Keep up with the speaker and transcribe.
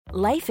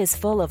Life is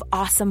full of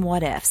awesome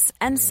what-ifs,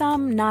 and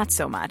some not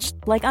so much,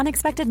 like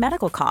unexpected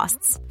medical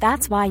costs.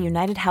 That's why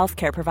United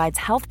Healthcare provides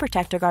Health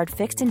Protector Guard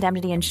fixed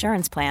indemnity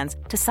insurance plans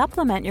to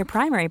supplement your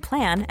primary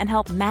plan and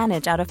help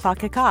manage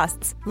out-of-pocket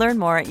costs. Learn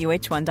more at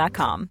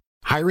uh1.com.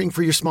 Hiring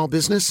for your small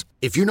business?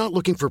 If you're not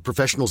looking for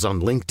professionals on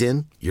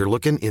LinkedIn, you're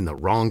looking in the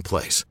wrong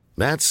place.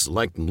 That's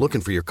like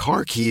looking for your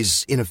car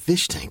keys in a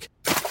fish tank.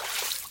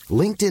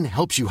 LinkedIn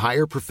helps you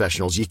hire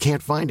professionals you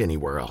can't find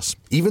anywhere else,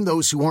 even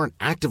those who aren't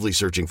actively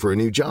searching for a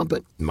new job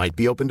but might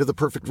be open to the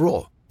perfect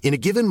role. In a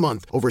given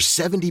month, over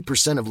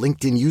 70% of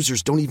LinkedIn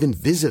users don't even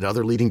visit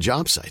other leading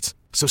job sites.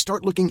 So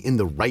start looking in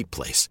the right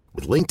place.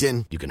 With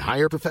LinkedIn, you can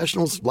hire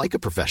professionals like a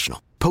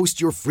professional.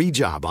 Post your free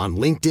job on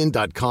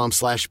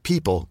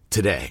linkedin.com/people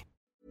today.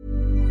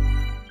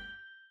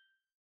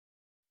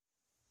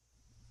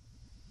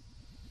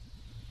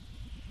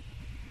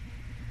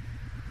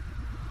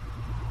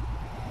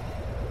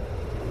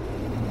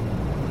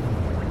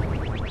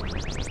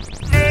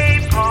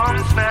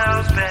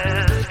 Smells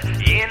best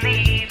in the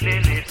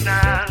evening. It's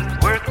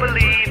not worth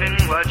believing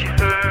what you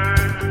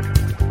heard.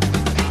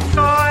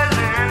 Soil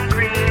and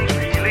green,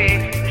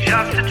 really,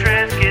 just a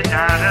Triscuit,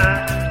 not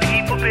a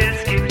people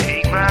biscuit.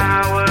 Take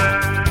my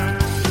word.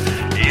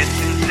 It's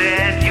been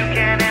said you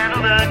can't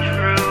handle the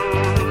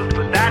truth,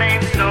 but that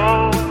ain't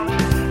so.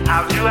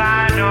 How do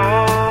I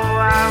know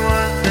I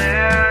was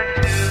there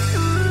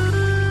too?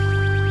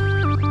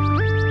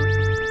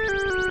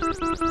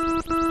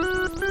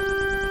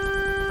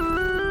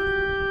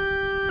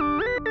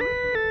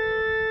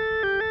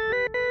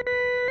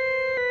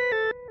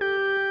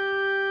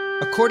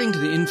 According to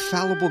the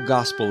infallible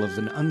gospel of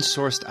an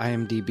unsourced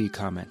IMDb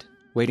comment,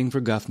 Waiting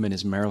for Guffman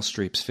is Meryl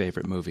Streep's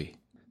favorite movie.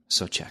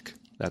 So check.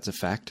 That's a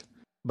fact.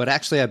 But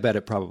actually, I bet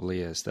it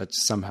probably is. That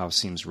somehow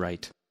seems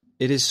right.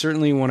 It is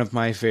certainly one of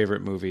my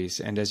favorite movies,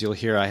 and as you'll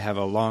hear, I have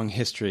a long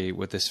history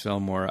with this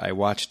film where I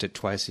watched it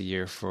twice a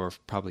year for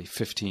probably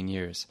 15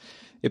 years.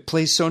 It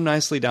plays so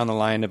nicely down the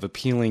line of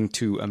appealing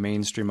to a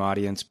mainstream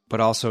audience,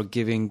 but also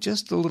giving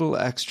just a little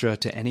extra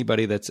to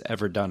anybody that's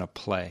ever done a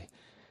play.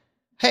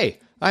 Hey,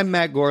 I'm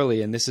Matt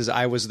Gorley, and this is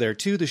I Was There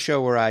Too, the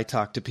show where I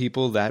talk to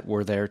people that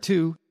were there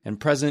too, and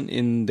present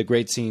in the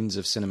great scenes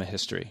of cinema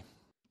history.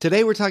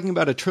 Today we're talking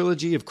about a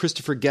trilogy of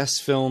Christopher Guest's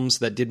films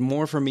that did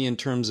more for me in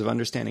terms of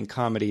understanding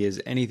comedy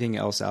as anything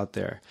else out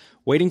there.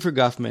 Waiting for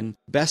Guffman,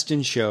 Best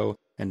in Show,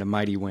 and A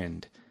Mighty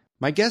Wind.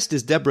 My guest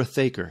is Deborah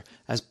Theaker,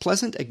 as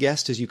pleasant a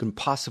guest as you can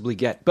possibly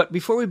get. But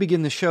before we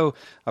begin the show,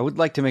 I would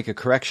like to make a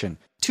correction.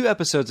 2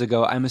 episodes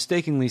ago, I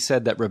mistakenly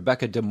said that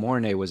Rebecca De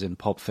Mornay was in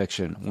Pulp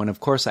Fiction, when of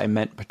course I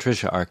meant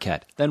Patricia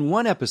Arquette. Then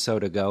 1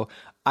 episode ago,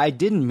 I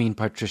didn't mean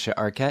Patricia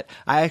Arquette,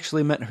 I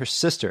actually meant her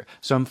sister,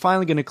 so I'm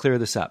finally going to clear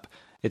this up.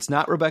 It's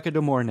not Rebecca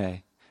De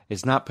Mornay,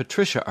 it's not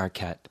Patricia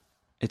Arquette,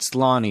 it's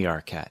Lonnie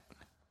Arquette.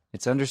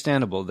 It's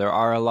understandable, there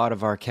are a lot of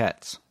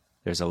Arquettes.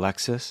 There's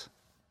Alexis,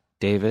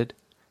 David,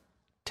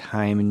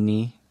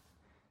 Tiny,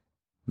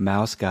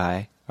 Mouse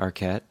Guy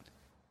Arquette,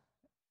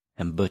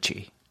 and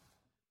Butchie.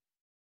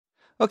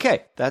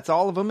 Okay, that's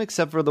all of them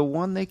except for the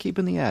one they keep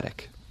in the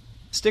attic.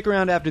 Stick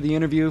around after the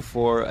interview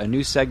for a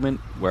new segment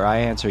where I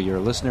answer your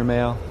listener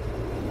mail.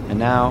 And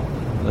now,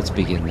 let's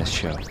begin this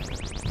show.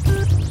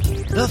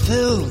 The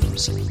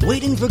films,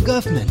 Waiting for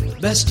Guffman,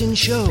 Best in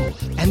Show,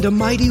 and A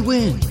Mighty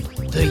Wind.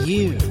 The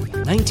year,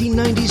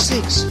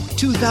 1996,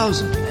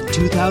 2000, and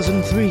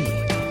 2003.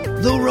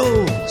 The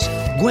roles,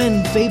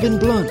 Gwen Fabian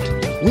Blunt,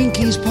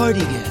 Winky's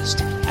party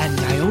guest, and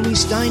Naomi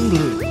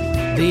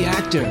Steinblum. The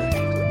actor,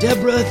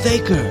 Deborah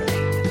Theaker.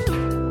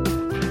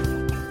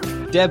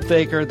 Deb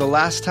Theaker, the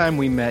last time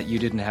we met, you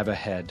didn't have a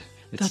head.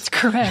 That's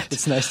correct.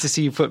 It's nice to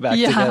see you put back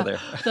together.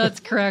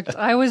 That's correct.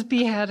 I was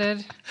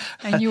beheaded,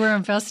 and you were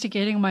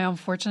investigating my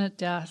unfortunate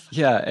death.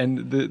 Yeah,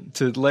 and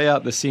to lay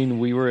out the scene,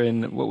 we were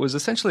in what was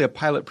essentially a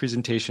pilot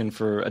presentation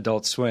for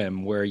Adult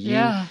Swim, where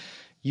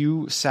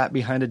you sat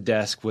behind a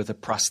desk with a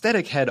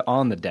prosthetic head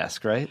on the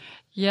desk, right?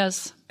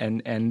 Yes.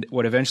 And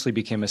what eventually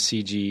became a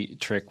CG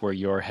trick where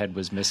your head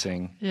was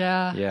missing.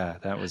 Yeah. Yeah,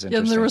 that was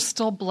interesting. And there was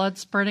still blood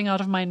spurting out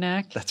of my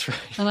neck. That's right.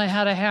 And I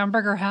had a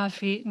hamburger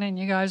half eaten, and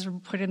you guys were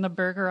putting the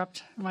burger up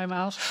to my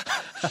mouth.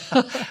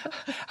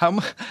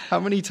 How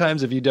many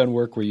times have you done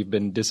work where you've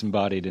been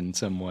disembodied in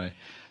some way?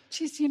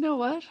 Geez, you know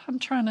what? I'm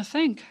trying to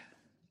think.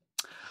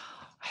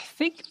 I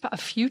think a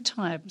few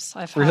times.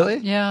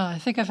 Really? I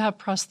think I've had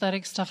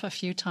prosthetic stuff a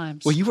few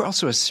times. Well, you were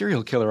also a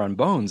serial killer on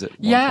Bones at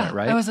one point,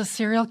 right? I was a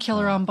serial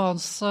killer on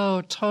Bones,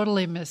 so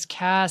totally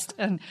miscast.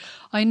 And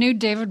I knew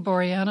David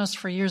Boreanaz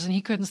for years, and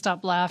he couldn't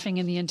stop laughing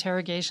in the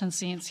interrogation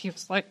scenes. He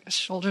was like, his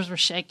shoulders were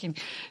shaking.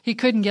 He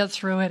couldn't get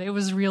through it. It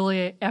was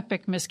really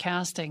epic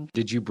miscasting.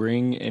 Did you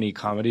bring any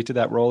comedy to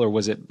that role, or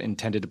was it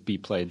intended to be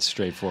played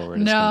straightforward?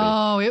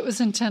 No, it was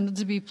intended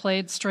to be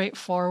played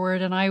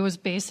straightforward, and I was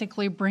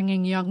basically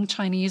bringing young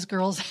Chinese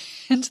girls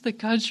into the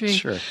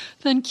country,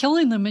 then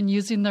killing them and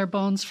using their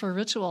bones for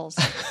rituals.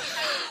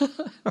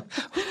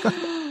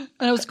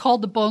 And it was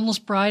called The Boneless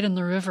Bride in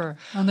the River.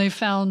 And they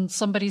found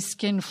somebody's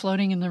skin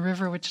floating in the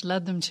river, which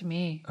led them to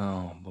me.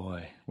 Oh,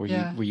 boy. Were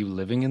Yeah. you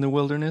living in the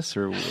wilderness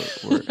or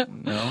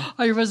no?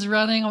 I was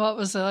running,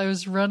 I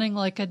was running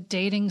like a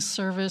dating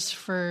service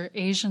for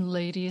Asian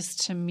ladies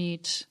to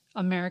meet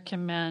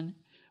American men.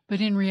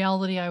 But in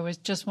reality, I was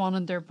just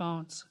wanted their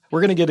bones.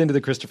 We're going to get into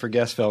the Christopher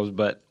Guest films,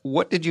 but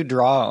what did you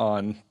draw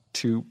on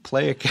to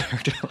play a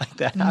character like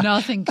that?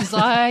 Nothing, because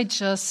I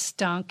just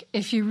stunk.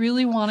 If you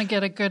really want to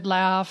get a good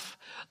laugh,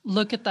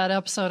 look at that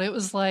episode. It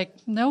was like,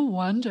 no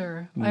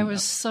wonder. I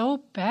was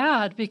so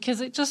bad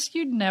because I just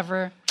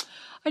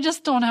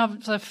don't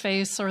have the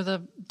face or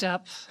the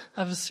depth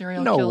of a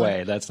serial killer. No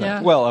way. That's not.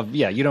 Yeah. Well,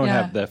 you don't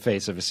have the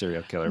face of a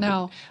serial killer.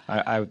 No.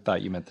 But I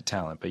thought you meant the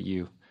talent, but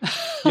you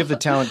have the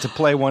talent to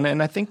play one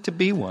and I think to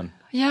be one.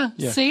 Yeah.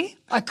 See?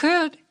 I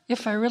could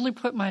if I really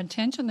put my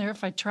attention there,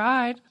 if I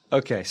tried.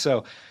 Okay,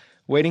 so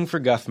Waiting for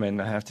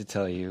Guffman, I have to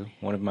tell you,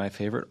 one of my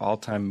favorite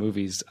all-time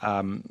movies.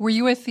 Were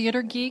you a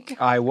theater geek?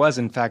 I was.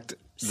 In fact,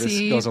 this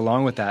See? goes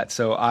along with that.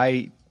 So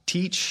I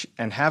teach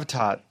and have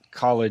taught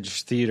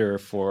college theater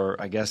for,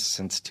 I guess,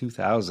 since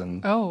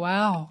 2000. Oh,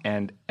 wow.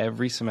 And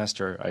every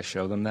semester I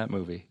show them that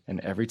movie. And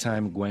every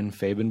time Gwen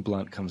Fabin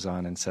Blunt comes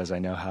on and says, I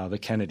know how the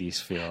Kennedys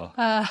feel,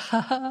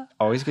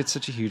 always get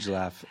such a huge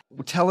laugh.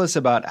 Tell us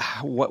about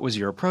what was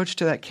your approach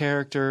to that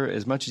character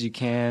as much as you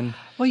can.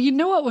 Well, you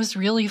know what was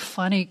really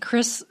funny?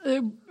 Chris,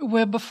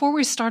 before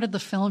we started the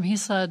film, he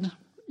said,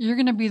 you're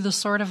going to be the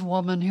sort of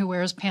woman who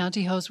wears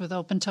pantyhose with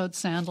open-toed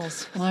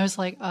sandals. And I was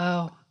like,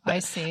 oh, I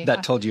see.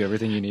 That told you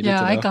everything you needed to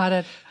know. Yeah, I got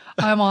it.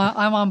 I'm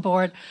on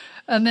board.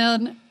 And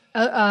then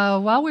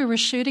while we were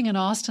shooting in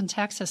Austin,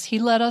 Texas, he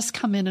let us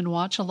come in and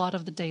watch a lot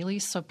of the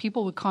dailies. So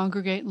people would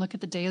congregate and look at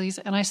the dailies.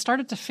 And I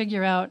started to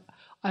figure out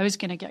I was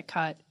going to get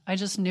cut. I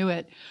just knew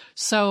it.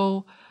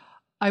 So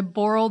I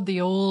borrowed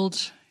the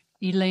old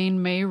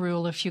Elaine May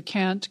rule, if you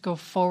can't go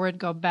forward,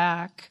 go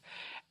back.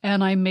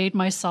 And I made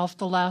myself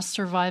the last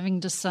surviving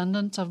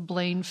descendant of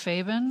Blaine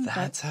Fabin.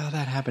 That's how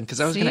that happened. Because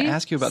I was going to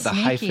ask you about the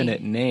Sneaky.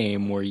 hyphenate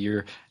name where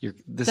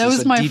this That is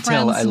was a my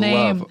detail friend's I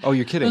name. love. Oh,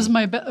 you're kidding. It was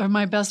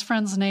my best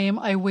friend's name.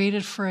 I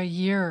waited for a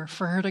year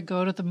for her to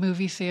go to the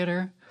movie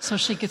theater so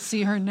she could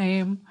see her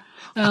name.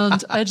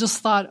 And I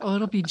just thought, oh,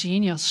 it'll be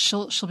genius.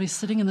 She'll be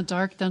sitting in the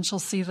dark, then she'll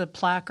see the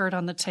placard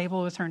on the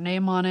table with her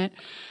name on it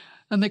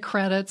and the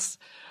credits.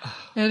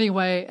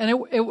 Anyway,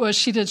 and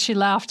she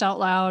laughed out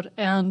loud.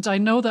 And I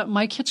know that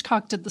Mike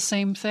Hitchcock did the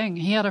same thing.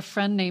 He had a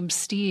friend named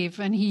Steve,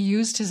 and he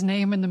used his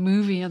name in the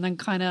movie and then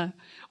kind of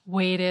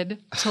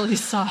waited till he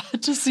saw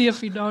it to see if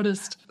he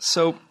noticed.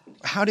 So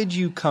how did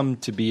you come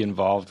to be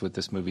involved with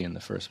this movie in the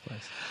first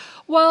place?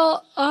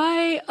 Well,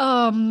 I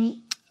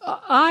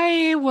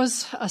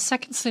was a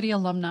Second City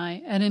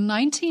alumni, and in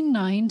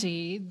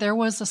 1990, there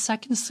was a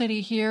Second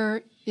City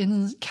here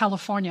in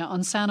California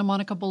on Santa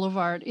Monica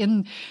Boulevard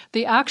in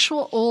the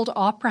actual old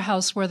opera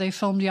house where they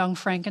filmed Young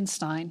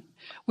Frankenstein,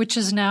 which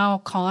is now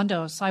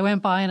condos. I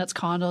went by and it's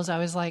condos. I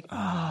was like,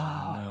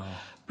 no.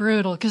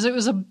 Brutal, because it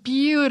was a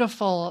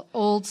beautiful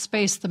old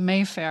space, the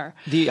Mayfair.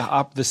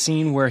 The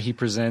scene where he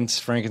presents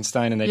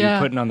Frankenstein and then you're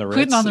putting on the Ritz.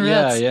 Putting on the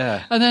Ritz.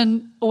 Yeah. And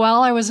then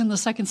while I was in the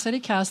Second City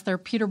cast there,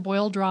 Peter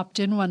Boyle dropped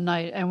in one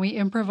night and we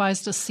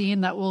improvised a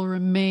scene that will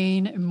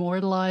remain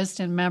immortalized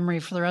in memory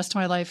for the rest of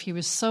my life. He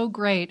was so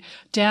great.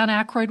 Dan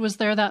Aykroyd was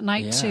there that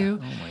night too.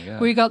 Oh my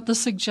God. We got the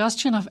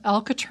suggestion of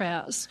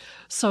Alcatraz.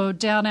 So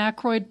Dan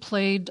Aykroyd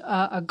played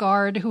a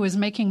guard who was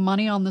making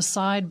money on the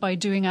side by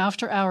doing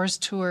after-hours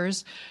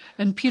tours.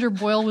 And Peter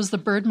Boyle was the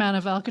Birdman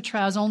of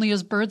Alcatraz. Only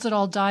his birds had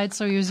all died,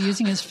 so he was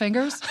using his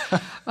fingers.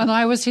 And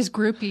I was his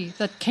groupie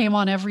that came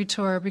on every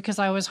tour because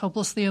I was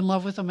hopelessly in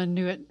love with him and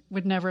knew it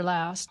would never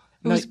last.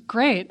 It was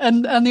great.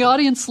 And the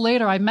audience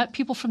later, I met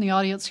people from the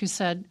audience who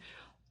said,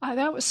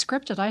 that was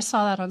scripted. I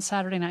saw that on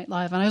Saturday Night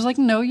Live. And I was like,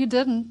 no, you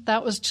didn't.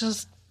 That was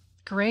just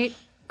great,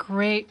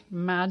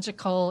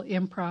 magical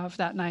improv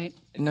that night.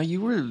 Now,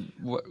 you were,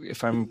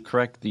 if I'm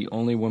correct, the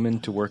only woman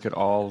to work at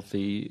all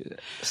the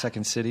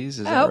Second Cities,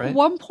 is that right? At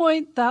one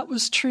point, that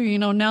was true. You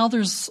know, now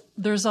there's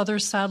other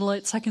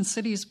satellite Second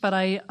Cities, but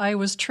I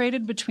was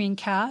traded between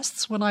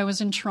casts. When I was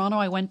in Toronto,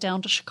 I went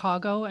down to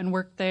Chicago and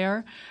worked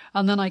there.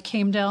 And then I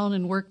came down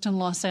and worked in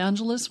Los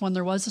Angeles when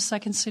there was a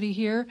Second City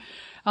here.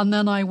 And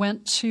then I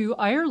went to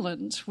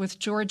Ireland with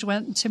George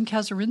Wendt and Tim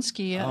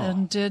Kazurinsky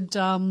and did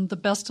the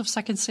Best of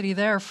Second City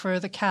there for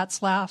the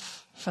Cats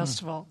Laugh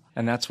Festival.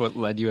 And that's what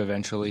led you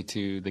eventually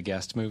to the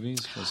Guest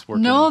movies? Was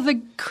working... No,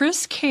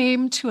 Chris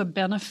came to a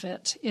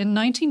benefit. In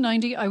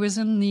 1990, I was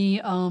in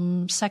the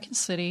Second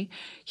City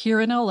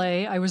here in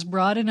LA. I was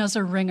brought in as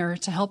a ringer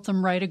to help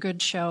them write a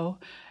good show.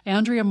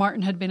 Andrea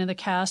Martin had been in the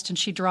cast and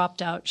she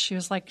dropped out. She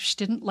was like, she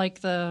didn't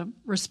like the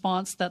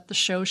response that the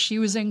show she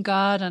was in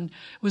got, and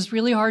it was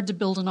really hard to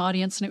build an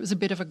audience and it was a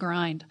bit of a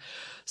grind.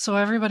 So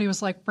everybody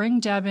was like, bring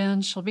Deb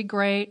in, she'll be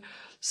great.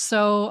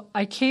 So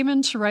I came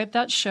in to write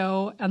that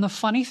show, and the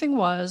funny thing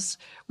was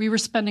we were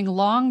spending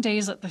long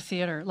days at the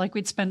theater. Like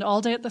we'd spend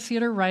all day at the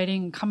theater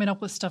writing, coming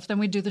up with stuff. Then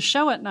we'd do the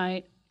show at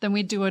night. Then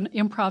we'd do an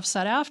improv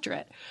set after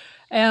it.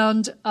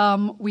 And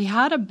we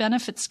had a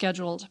benefit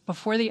scheduled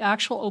before the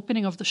actual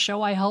opening of the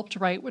show I helped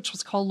write, which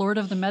was called Lord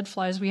of the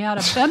Medflies. We had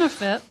a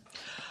benefit.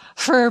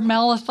 for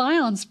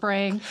malathion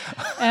spraying.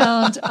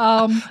 And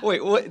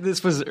Wait, what?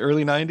 This was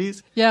early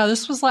 90s? yeah,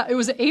 it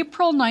was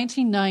April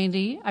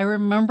 1990. I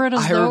remember it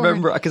as I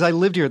remember, because I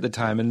lived here at the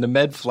time, and the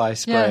Medfly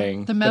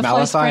spraying, the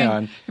Medfly spraying.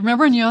 malathion.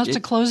 Remember when you had to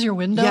close your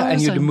windows? Yeah,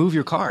 and you had to move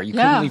your car. You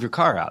couldn't leave your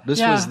car out. This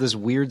Yeah. was this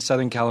weird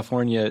Southern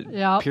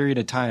California period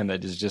of time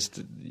that is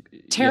just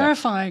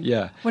terrifying.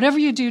 Yeah. Whatever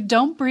you do,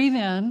 don't breathe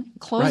in.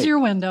 Close your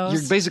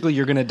windows.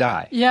 You're going to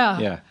die. Yeah.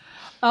 Yeah.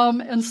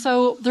 And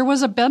so there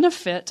was a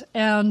benefit,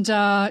 and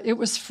it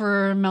was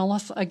for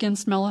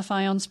against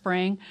malathion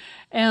spraying.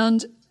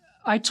 And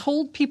I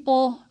told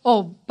people,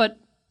 but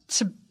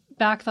to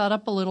back that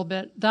up a little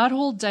bit, that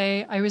whole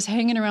day I was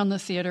hanging around the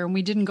theater, and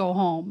we didn't go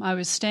home. I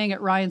was staying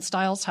at Ryan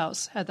Stiles'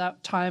 house at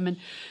that time, and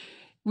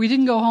we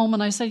didn't go home.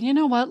 And I said, you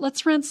know what?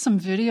 Let's rent some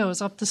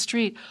videos up the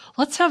street.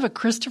 Let's have a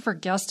Christopher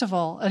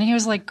Guestival. And he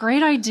was like,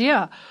 great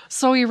idea.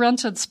 So we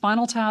rented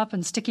Spinal Tap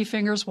and Sticky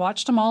Fingers,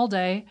 watched them all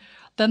day.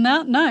 Then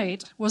that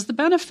night was the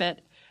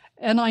benefit,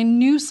 and I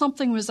knew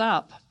something was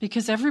up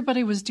because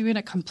everybody was doing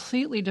a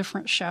completely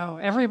different show.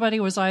 Everybody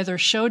was either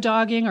show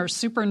dogging or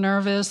super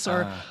nervous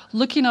or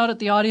looking out at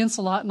the audience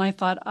a lot, and I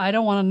thought, I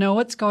don't want to know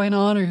what's going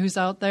on or who's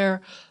out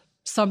there.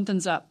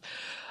 Something's up.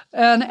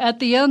 And at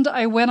the end,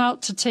 I went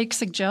out to take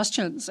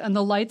suggestions, and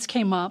the lights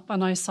came up,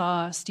 and I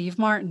saw Steve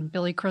Martin,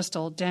 Billy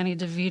Crystal, Danny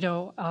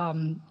DeVito,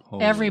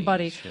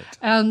 everybody. Shit.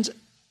 And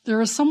there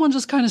was someone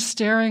just kind of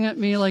staring at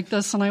me like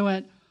this, and I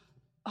went,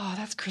 oh,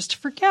 that's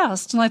Christopher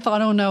Guest. And I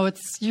thought, oh, no,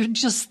 you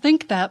just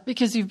think that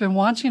because you've been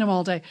watching him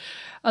all day.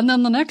 And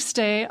then the next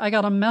day, I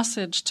got a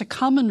message to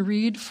come and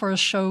read for a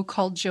show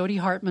called Jody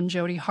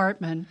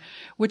Hartman,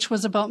 which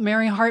was about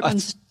Mary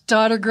Hartman's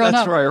daughter growing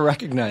up. That's where I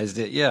recognized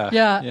it, yeah.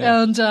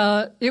 Yeah.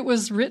 And it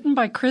was written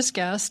by Chris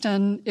Guest,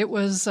 and it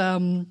was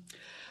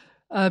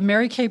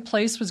Mary Kay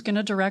Place was going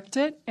to direct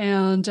it.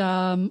 And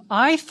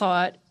I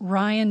thought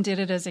Ryan did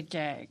it as a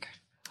gag.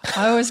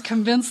 I was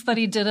convinced that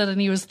he did it, and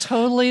he was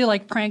totally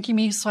like pranking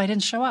me, so I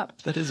didn't show up.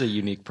 That is a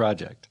unique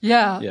project.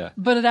 Yeah.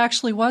 But it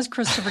actually was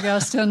Christopher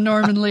Guest and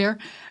Norman Lear.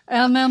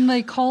 And then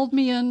they called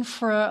me in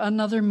for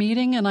another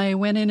meeting, and I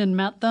went in and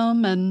met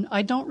them, and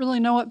I don't really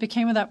know what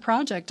became of that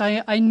project.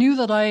 I knew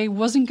that I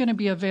wasn't going to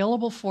be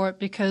available for it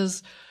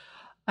because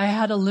I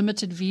had a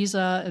limited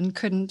visa and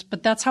couldn't,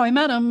 but that's how I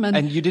met him.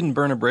 And you didn't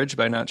burn a bridge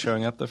by not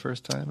showing up the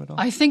first time at all?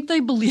 I think they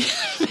believed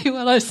me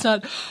when I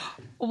said,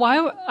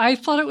 why? I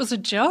thought it was a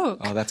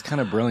joke. Oh, that's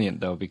kind of brilliant,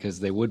 though, because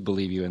they would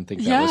believe you and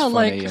think that was funny. Yeah,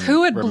 like, and who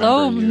would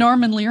blow remember you.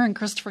 Norman Lear and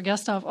Christopher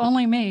Guest off?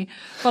 Only me.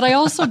 But I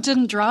also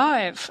didn't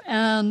drive.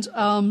 And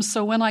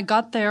so when I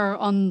got there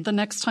on the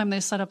next time they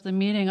set up the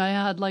meeting, I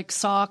had, like,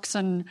 socks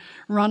and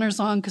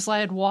runners on because I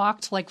had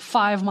walked, like,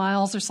 5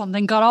 miles or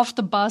something, got off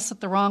the bus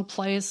at the wrong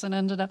place and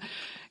ended up...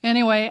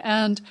 Anyway,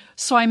 and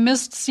so I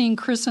missed seeing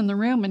Chris in the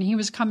room, and he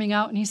was coming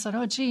out, and he said,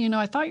 oh, gee,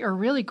 I thought you were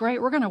really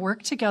great. We're going to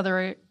work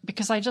together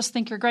because I just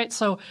think you're great.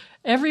 So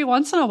every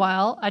once in a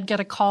while, I'd get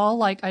a call,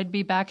 like I'd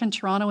be back in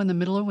Toronto in the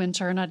middle of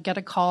winter, and I'd get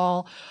a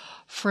call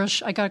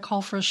I got a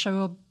call for a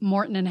show,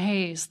 Morton and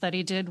Hayes, that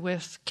he did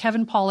with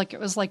Kevin Pollak.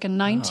 It was like a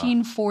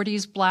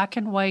 1940s black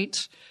and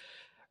white,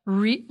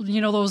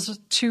 those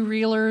two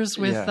reelers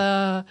with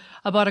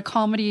about a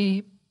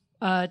comedy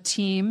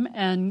team,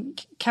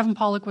 and Kevin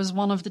Pollak was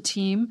one of the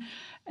team.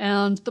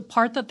 And the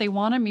part that they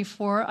wanted me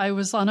for, I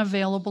was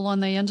unavailable,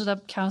 and they ended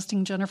up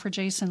casting Jennifer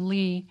Jason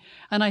Leigh.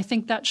 And I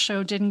think that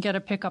show didn't get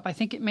a pickup. I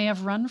think it may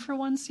have run for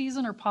one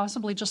season or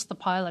possibly just the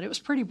pilot. It was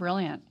pretty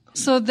brilliant.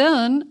 So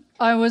then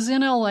I was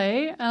in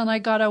LA, and I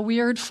got a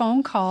weird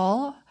phone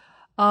call.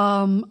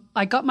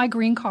 I got my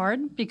green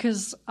card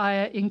because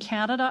in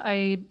Canada,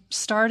 I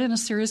starred in a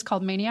series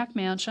called Maniac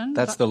Mansion.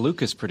 That's the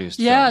Lucas produced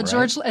film,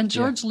 right?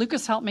 George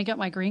Lucas helped me get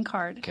my green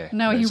card. Okay,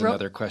 no, there's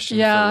another question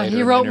for later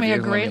he wrote in the me a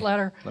interview. great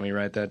letter. Let me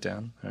write that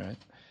down. All right.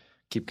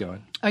 Keep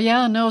going.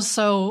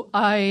 So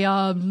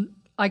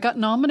I got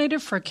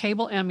nominated for a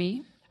Cable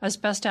Emmy as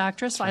Best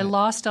Actress. Right. I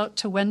lost out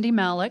to Wendy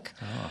Malick.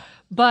 Oh.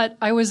 But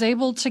I was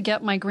able to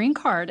get my green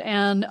card,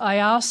 and I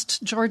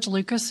asked George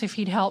Lucas if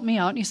he'd help me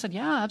out, and he said,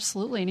 yeah,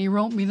 absolutely. And he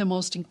wrote me the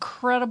most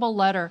incredible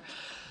letter.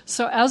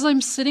 So as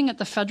I'm sitting at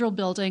the Federal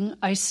Building,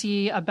 I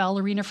see a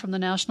ballerina from the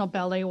National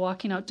Ballet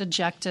walking out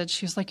dejected.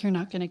 She was like, you're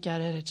not going to get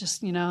it. It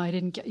just,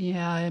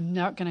 I'm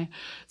not going to,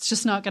 it's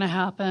just not going to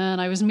happen.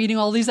 I was meeting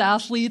all these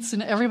athletes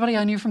and everybody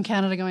I knew from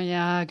Canada going,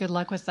 yeah, good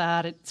luck with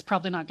that. It's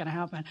probably not going to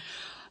happen.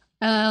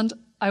 And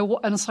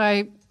so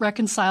I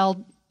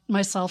reconciled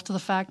myself to the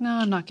fact, no,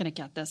 I'm not going to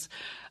get this.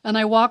 And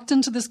I walked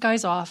into this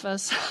guy's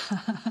office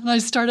and I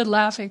started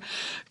laughing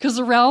because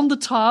around the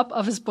top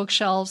of his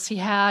bookshelves, he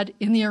had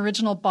in the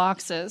original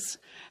boxes,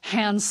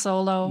 Han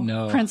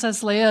Solo,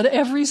 Princess Leia,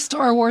 every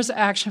Star Wars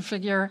action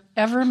figure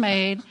ever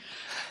made.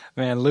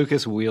 Man,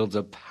 Lucas wields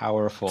a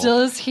powerful...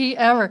 Does he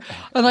ever?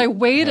 And I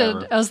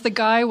waited as the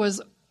guy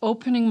was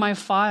opening my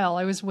file.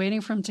 I was waiting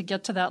for him to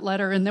get to that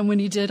letter. And then when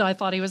he did, I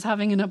thought he was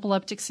having an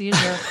epileptic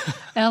seizure.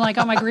 And I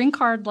got my green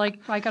card, like,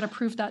 I got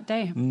approved that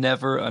day.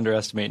 Never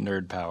underestimate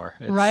nerd power.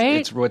 Right?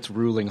 It's what's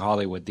ruling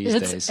Hollywood these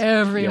days. It's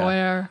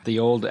everywhere. Yeah. The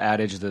old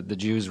adage that the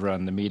Jews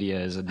run the media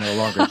is no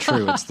longer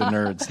true. It's the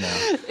nerds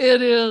now.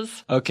 It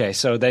is. Okay,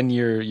 so then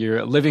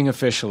you're living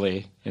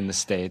officially in the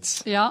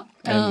States. Yeah.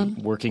 And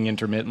working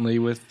intermittently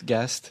with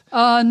Guest?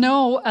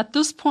 No, at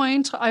this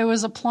point, I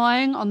was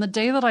applying on the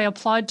day that I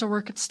applied to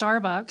work at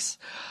Starbucks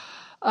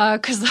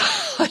because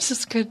I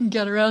just couldn't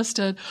get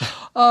arrested.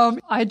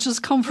 I'd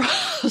just come from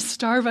a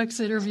Starbucks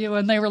interview,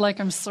 and they were like,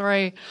 I'm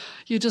sorry,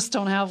 you just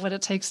don't have what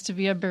it takes to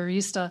be a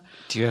barista.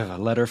 Do you have a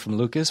letter from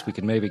Lucas? We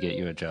could maybe get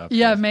you a job.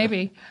 Yeah,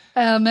 maybe.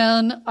 And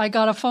then I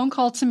got a phone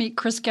call to meet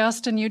Chris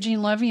Guest and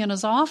Eugene Levy in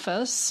his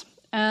office,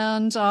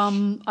 and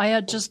I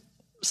had just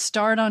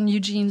starred on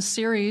Eugene's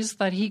series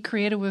that he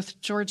created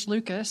with George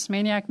Lucas,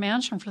 Maniac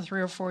Mansion, for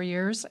 3 or 4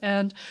 years.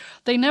 And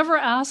they never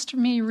asked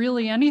me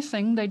really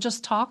anything. They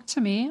just talked to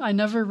me. I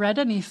never read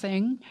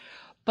anything.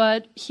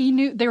 But he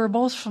knew they were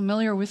both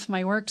familiar with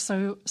my work.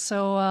 So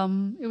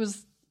it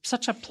was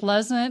such a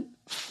pleasant,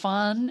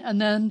 fun.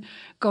 And then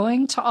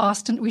going to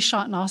Austin, we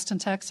shot in Austin,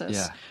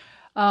 Texas.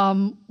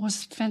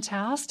 Was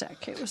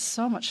fantastic. It was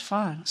so much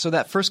fun. So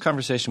that first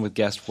conversation with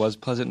Guest was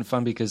pleasant and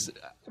fun because,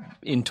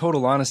 in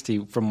total honesty,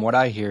 from what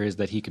I hear, is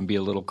that he can be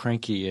a little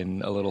cranky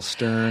and a little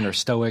stern or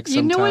stoic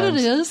sometimes. You know what it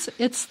is?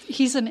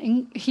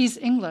 He's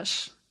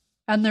English,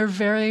 and they're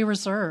very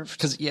reserved.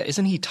 Because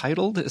isn't he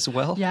titled as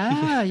well?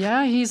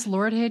 Yeah. He's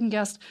Lord Hayden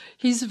Guest.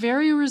 He's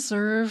very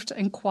reserved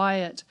and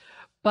quiet.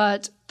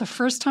 But the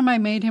first time I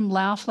made him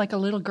laugh like a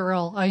little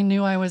girl, I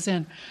knew I was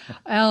in,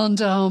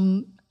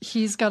 and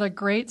he's got a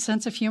great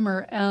sense of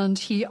humor, and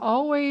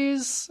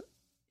he's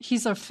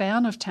a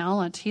fan of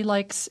talent.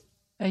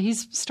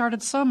 He's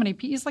started so many,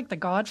 he's like the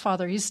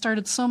Godfather. He's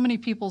started so many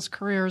people's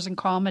careers in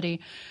comedy.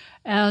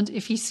 And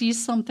if he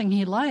sees something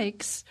he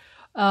likes,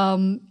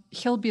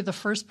 he'll be the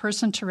first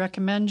person to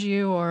recommend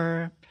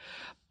you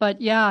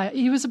but yeah,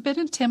 he was a bit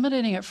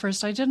intimidating at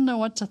first. I didn't know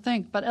what to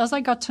think. But as I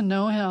got to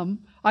know him,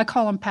 I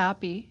call him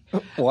Pappy.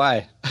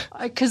 Why?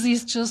 Because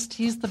he's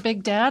the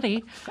big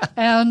daddy.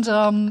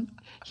 And,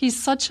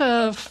 he's such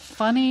a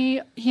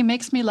he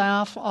makes me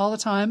laugh all the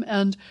time.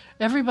 And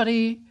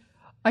everybody,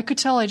 I could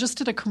tell, I just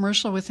did a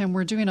commercial with him.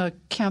 We're doing a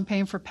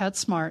campaign for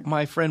PetSmart.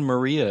 My friend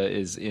Maria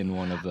is in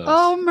one of those.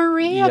 Oh,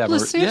 Maria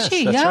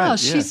Blasucci. Yes, that's right.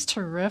 She's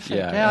terrific.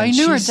 Yeah, I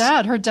knew her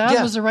dad. Her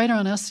dad was a writer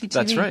on SCTV.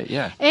 That's right,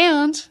 yeah.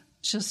 And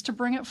just to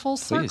bring it full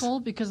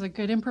circle, because a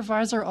good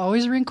improviser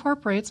always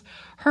reincorporates,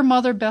 her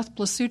mother, Beth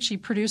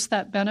Blasucci, produced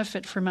that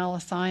benefit for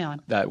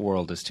malathion. That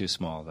world is too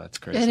small. That's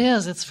crazy. It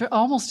is. It's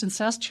almost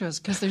incestuous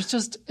because there's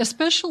just,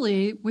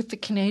 especially with the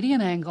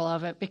Canadian angle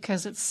of it,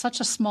 because it's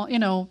such a small,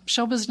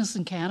 show business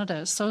in Canada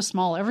is so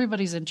small.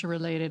 Everybody's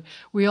interrelated.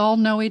 We all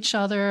know each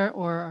other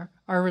or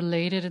are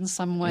related in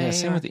some way. Yeah,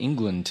 same with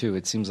England, too.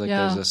 It seems like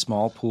there's a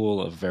small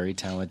pool of very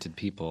talented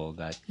people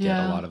that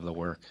get a lot of the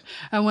work.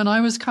 And when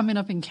I was coming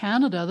up in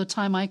Canada, the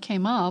time I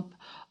came up,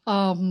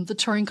 the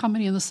touring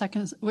company at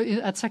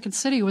Second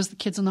City was the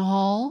Kids in the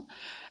Hall.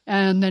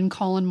 And then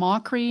Colin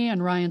Mockery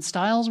and Ryan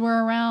Stiles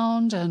were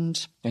around.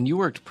 And you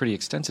worked pretty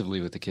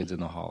extensively with the Kids in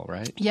the Hall,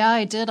 right? Yeah,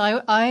 I did.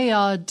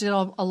 I did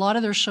a lot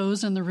of their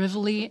shows in the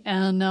Rivoli.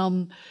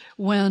 And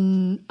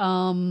when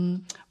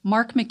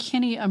Mark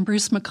McKinney and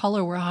Bruce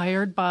McCullough were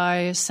hired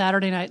by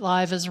Saturday Night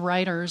Live as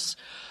writers,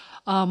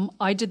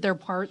 I did their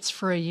parts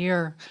for a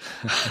year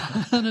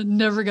and I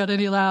never got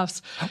any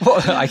laughs.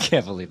 Well, I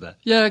can't believe that.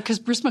 Yeah, because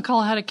Bruce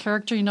McCullough had a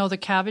character, the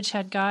cabbage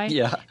head guy.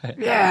 Yeah.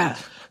 Yeah.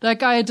 That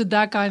guy, I did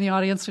that guy in the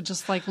audience would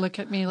just look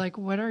at me like,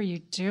 what are you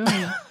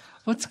doing?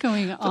 What's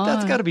going on? But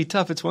that's got to be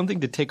tough. It's one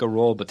thing to take a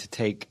role, but to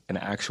take an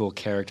actual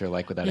character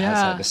that has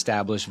that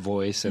established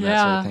voice and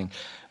that sort of thing.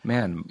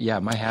 Man,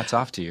 my hat's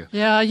off to you.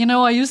 Yeah,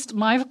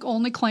 my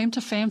only claim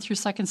to fame through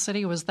Second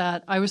City was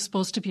that I was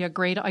supposed to be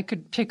I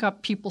could pick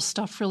up people's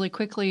stuff really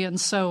quickly. And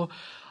so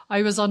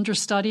I was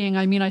understudying.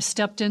 I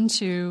stepped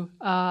into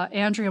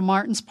Andrea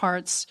Martin's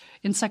parts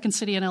in Second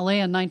City in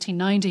LA in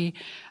 1990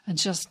 and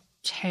just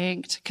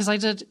tanked. Because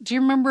do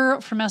you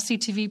remember from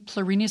SCTV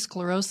Pleurini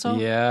Scleroso?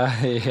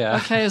 Yeah.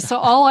 Okay, so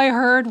all I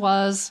heard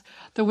was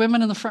the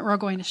women in the front row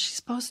going, is she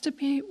supposed to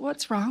be?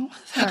 What's wrong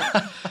with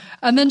her?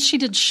 And then she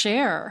did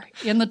Cher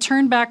in the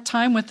turn back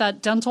time with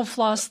that dental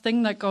floss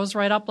thing that goes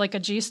right up like a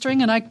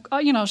G-string.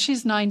 And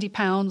she's 90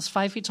 pounds,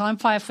 5 feet tall. I'm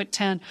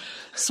 5'10".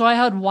 So I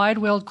had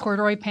wide-wheeled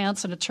corduroy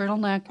pants and a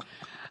turtleneck.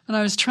 And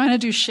I was trying to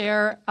do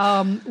Cher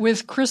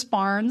with Chris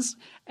Barnes.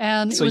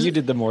 And so you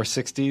did the more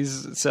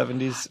 60s,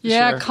 70s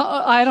Yeah, Cher?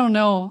 I don't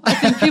know. I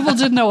think people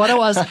didn't know what it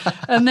was.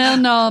 And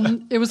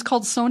then it was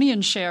called Sony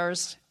and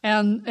Cher's.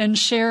 And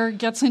Cher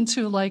gets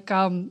into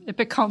it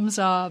becomes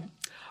a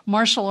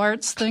martial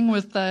arts thing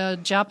with the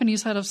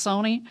Japanese head of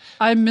Sony.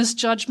 I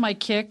misjudged my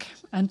kick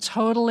and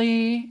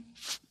totally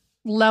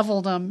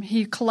leveled him.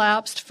 He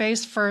collapsed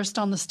face first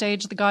on the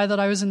stage, the guy that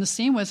I was in the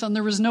scene with, and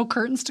there was no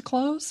curtains to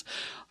close.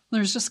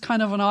 There's just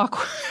kind of an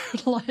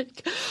awkward,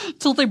 like,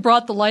 till they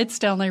brought the lights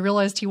down, they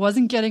realized he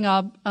wasn't getting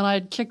up, and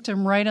I'd kicked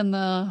him right in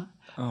the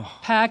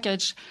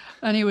package,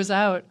 and he was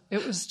out.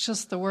 It was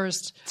just the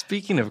worst.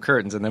 Speaking of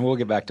curtains, and then we'll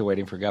get back to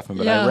Waiting for Guffman,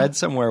 but I read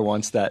somewhere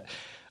once that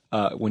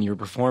when you were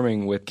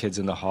performing with Kids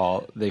in the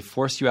Hall, they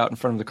forced you out in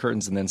front of the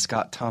curtains, and then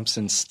Scott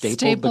Thompson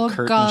stapled the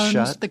curtains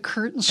shut. The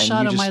curtains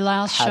shut on my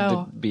last show. And you just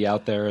had to be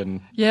out there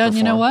and Yeah, perform. And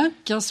you know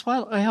what? Guess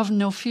what? I have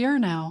no fear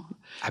now.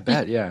 I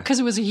bet, yeah. Because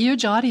it was a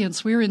huge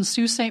audience. We were in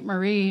Sault Ste.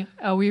 Marie.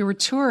 We were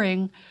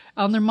touring.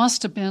 There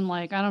must have been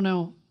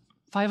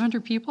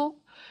 500 people.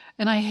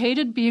 And I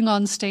hated being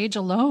on stage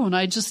alone.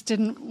 I just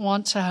didn't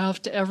want to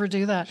have to ever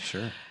do that.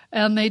 Sure.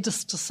 And they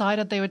just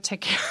decided they would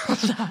take care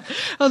of that.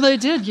 And they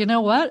did. You know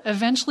what?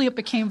 Eventually it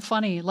became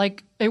funny.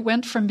 Like, it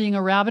went from being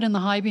a rabbit in the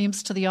high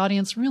beams to the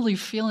audience really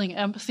feeling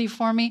empathy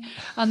for me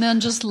and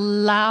then just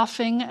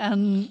laughing.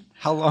 And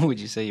how long would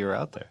you say you were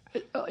out there?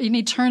 In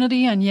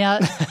eternity, and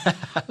yet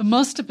it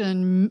must have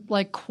been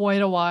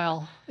quite a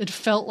while. It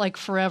felt like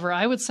forever.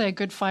 I would say a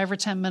good 5 or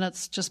 10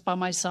 minutes just by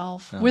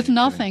myself with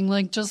nothing,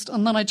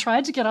 and then I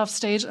tried to get off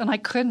stage and I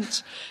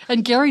couldn't.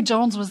 And Gary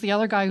Jones was the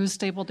other guy who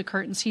stapled the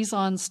curtains. He's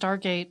on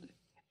Stargate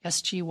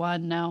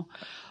SG-1 now.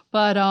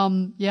 But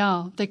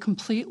they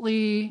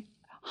completely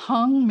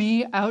hung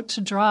me out to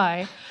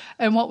dry.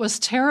 And what was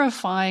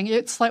terrifying,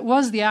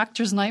 was the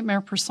actor's nightmare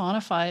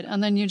personified.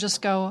 And then you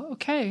just go,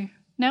 okay,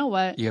 now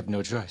what? You have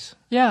no choice.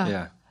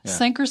 Yeah.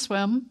 Sink or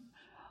swim.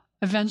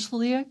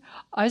 Eventually,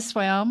 I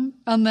swam.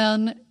 And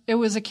then it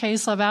was a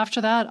case of,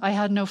 after that, I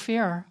had no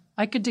fear.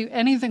 I could do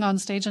anything on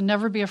stage and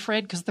never be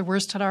afraid because the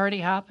worst had already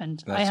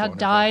happened. I had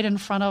died in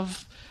front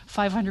of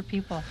 500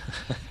 people.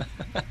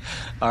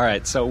 All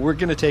right, so we're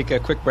going to take a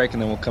quick break,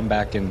 and then we'll come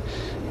back and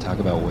talk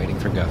about Waiting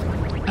for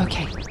Guffman.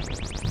 Okay.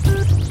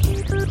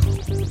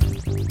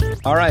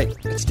 All right,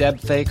 it's Deb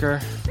Theaker.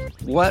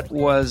 What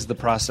was the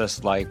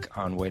process like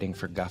on Waiting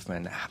for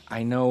Guffman?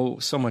 I know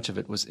so much of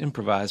it was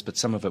improvised, but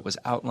some of it was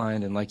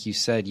outlined, and like you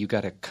said, you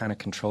got to kind of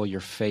control your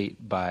fate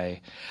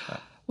by...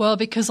 Well,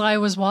 because I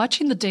was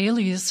watching the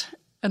dailies,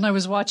 and I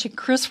was watching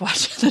Chris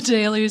watching the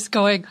dailies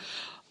going,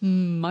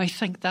 I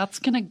think that's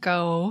going to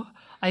go.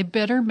 I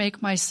better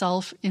make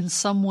myself in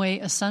some way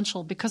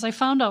essential, because I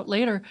found out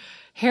later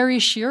Harry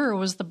Shearer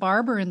was the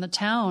barber in the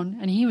town,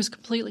 and he was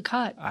completely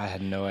cut. I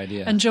had no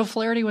idea. And Joe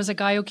Flaherty was a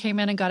guy who came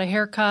in and got a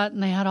haircut,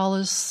 and they had all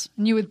this,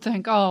 and you would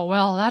think, oh,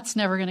 well, that's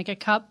never going to get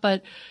cut,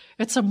 but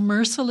it's a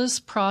merciless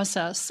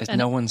process.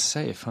 No one's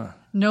safe, huh?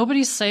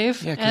 Nobody's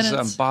safe. Yeah,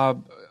 because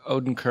Bob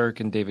Odenkirk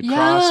and David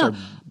Cross are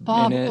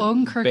Bob in it.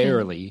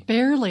 Odenkirk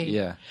barely.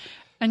 Yeah.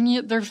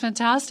 And they're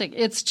fantastic.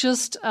 It's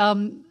just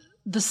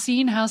the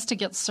scene has to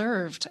get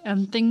served,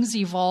 and things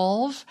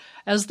evolve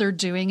as they're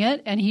doing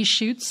it. And he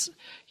shoots,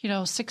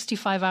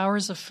 65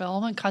 hours of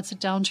film and cuts it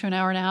down to an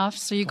hour and a half.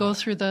 So you go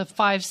through the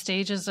 5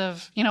 stages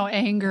of,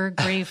 anger,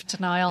 grief,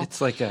 denial.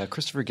 It's like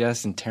Christopher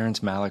Guest and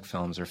Terrence Malick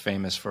films are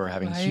famous for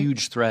having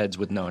huge threads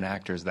with known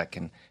actors that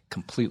can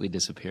completely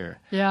disappear.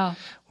 Yeah.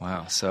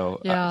 Wow.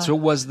 So, so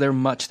was there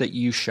much that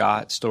you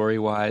shot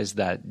story-wise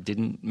that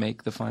didn't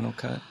make the final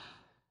cut?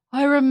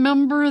 I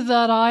remember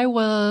that I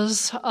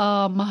was,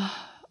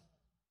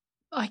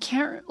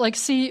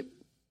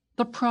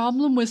 the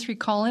problem with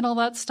recalling all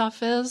that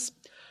stuff is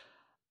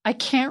I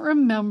can't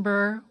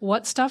remember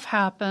what stuff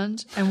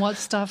happened and what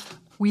stuff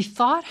we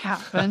thought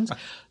happened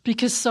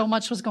because so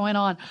much was going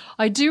on.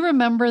 I do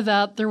remember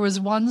that there was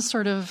one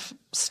sort of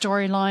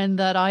storyline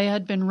that I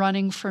had been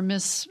running for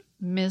Miss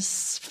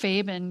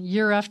Fabian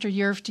year after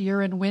year after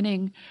year and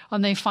winning,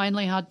 and they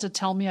finally had to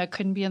tell me I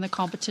couldn't be in the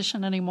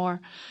competition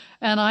anymore.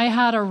 And I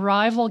had a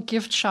rival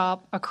gift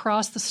shop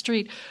across the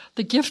street.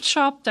 The gift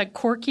shop that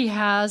Corky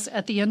has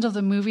at the end of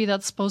the movie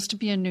that's supposed to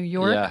be in New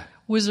York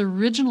was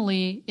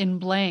originally in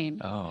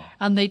Blaine. Oh.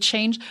 And they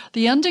changed.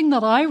 The ending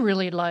that I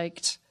really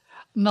liked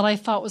and that I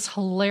thought was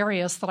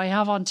hilarious that I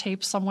have on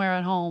tape somewhere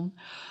at home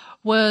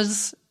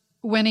was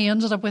when he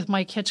ended up with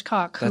Mike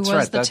Hitchcock, who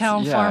was the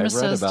town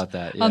pharmacist. I read about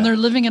that. Yeah. And they're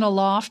living in a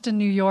loft in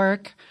New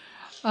York.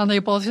 And they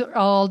both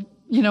all...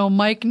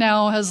 Mike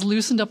now has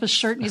loosened up his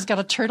shirt and he's got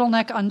a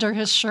turtleneck under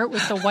his shirt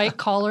with the white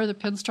collar, the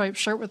pinstripe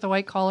shirt with the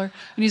white collar,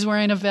 and he's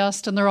wearing a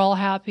vest and they're all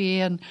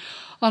happy. And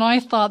I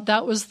thought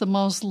that was the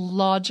most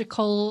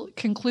logical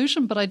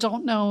conclusion, but I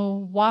don't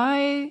know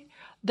why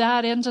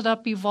that ended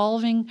up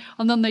evolving.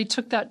 And then they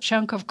took that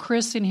chunk of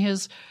Chris in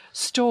his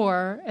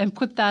store and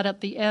put that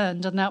at the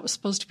end, and that was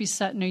supposed to be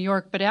set in New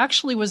York, but it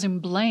actually was in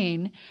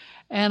Blaine.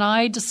 And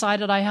I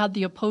decided I had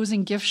the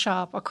opposing gift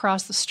shop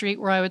across the street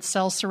where I would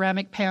sell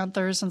ceramic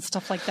panthers and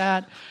stuff like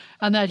that,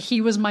 and that he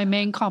was my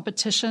main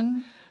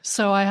competition.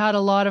 So I had a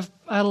lot of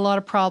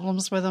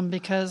problems with him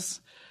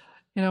because,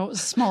 it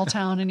was a small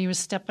town and he was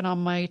stepping on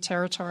my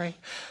territory.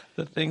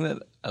 The thing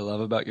that I love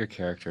about your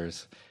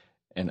characters,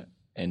 and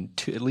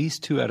at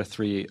least 2 out of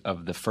 3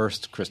 of the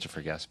first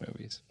Christopher Guest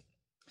movies,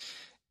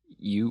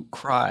 you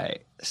cry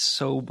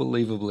so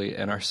believably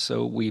and are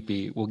so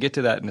weepy. We'll get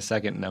to that in a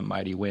second in A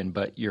Mighty Wind,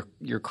 but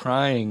your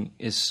crying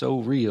is so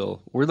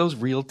real. Were those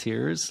real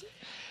tears?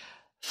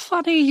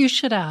 Funny you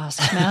should ask,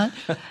 Matt.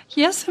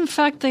 Yes, in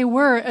fact, they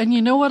were. And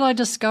you know what I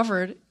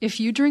discovered? If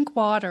you drink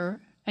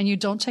water and you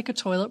don't take a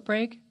toilet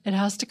break, it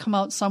has to come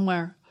out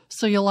somewhere.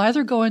 So you'll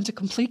either go into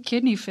complete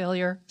kidney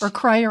failure or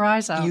cry your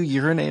eyes out.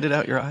 You urinated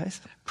out your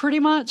eyes? Pretty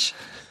much.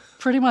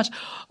 Pretty much.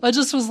 I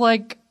just was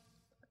like,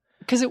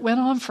 because it went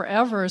on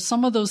forever.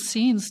 Some of those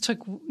scenes took,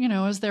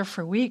 I was there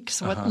for weeks.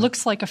 So it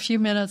looks like a few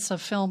minutes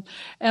of film.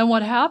 And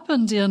what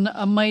happened in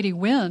A Mighty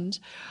Wind,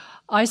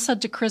 I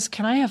said to Chris,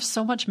 can I have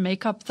so much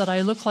makeup that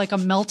I look like a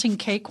melting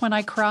cake when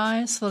I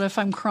cry, so that if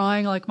I'm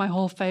crying, like my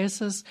whole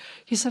face is?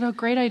 He said, oh,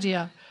 great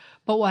idea.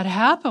 But what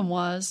happened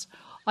was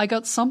I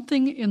got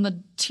something in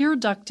the tear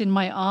duct in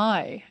my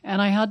eye,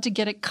 and I had to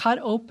get it cut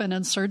open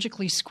and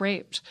surgically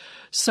scraped.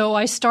 So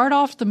I start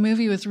off the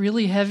movie with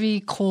really heavy,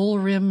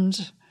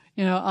 kohl-rimmed,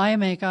 eye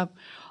makeup.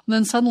 And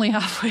then suddenly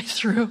halfway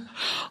through,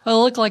 I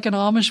look like an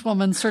Amish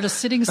woman sort of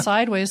sitting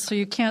sideways, so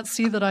you can't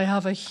see that I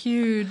have a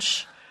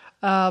huge...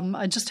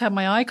 I just had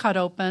my eye cut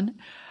open.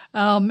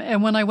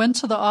 And when I went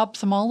to the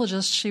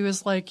ophthalmologist, she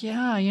was like,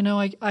 yeah,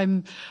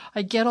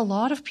 I get a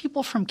lot of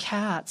people from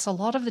Cats, a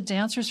lot of the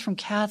dancers from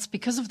Cats,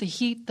 because of the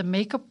heat, the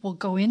makeup will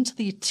go into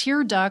the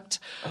tear duct.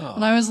 Oh.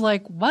 And I was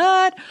like,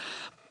 what?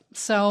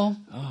 So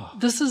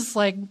this is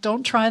like,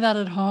 don't try that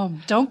at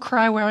home. Don't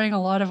cry wearing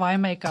a lot of eye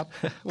makeup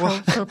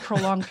for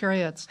prolonged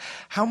periods.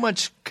 How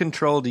much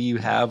control do you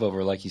have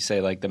over, like you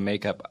say, like the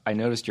makeup? I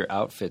noticed your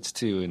outfits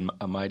too in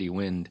A Mighty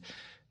Wind.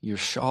 Your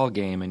shawl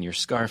game and your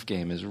scarf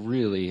game is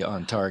really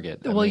on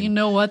target. Well, you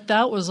know what?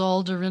 That was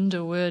all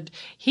Dorinda Wood.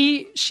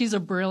 She's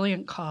a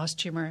brilliant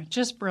costumer,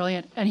 just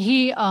brilliant. And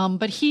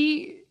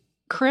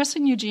Chris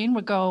and Eugene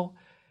would go,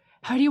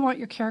 how do you want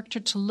your character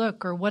to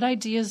look? Or what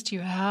ideas do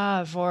you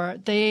have?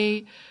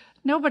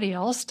 Nobody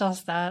else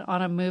does that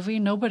on a movie.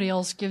 Nobody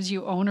else gives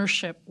you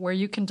ownership where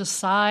you can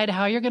decide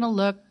how you're going to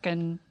look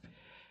and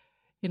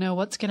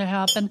what's going to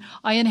happen.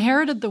 I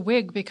inherited the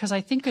wig because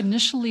I think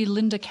initially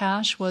Linda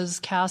Cash was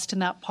cast in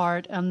that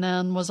part and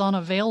then was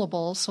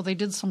unavailable. So they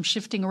did some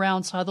shifting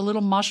around. So the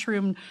little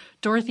mushroom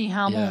Dorothy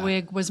Hamill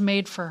wig was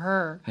made for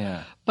her.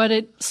 Yeah. But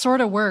it sort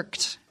of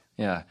worked.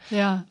 Yeah.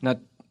 Yeah. Now,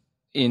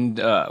 in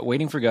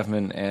Waiting for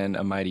Guffman and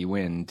A Mighty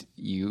Wind,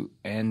 you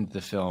end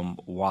the film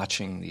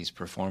watching these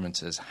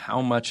performances.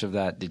 How much of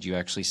that did you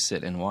actually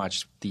sit and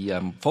watch?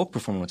 The folk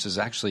performance is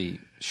actually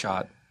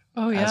shot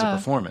as a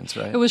performance,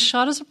 right? It was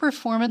shot as a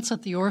performance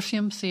at the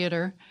Orpheum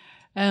Theater,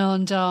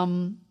 and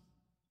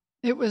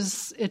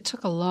it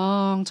took a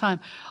long time.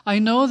 I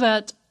know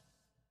that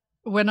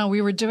when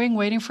we were doing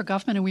Waiting for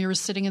Guffman and we were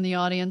sitting in the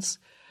audience,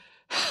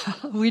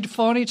 we'd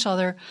phone each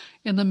other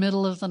in the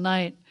middle of the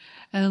night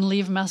and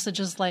leave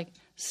messages like,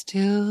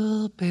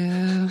 still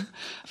boom,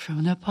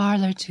 from the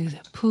parlor to the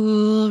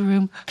pool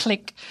room,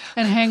 click,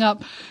 and hang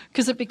up,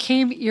 because it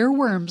became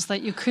earworms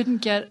that you couldn't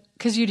get,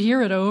 because you'd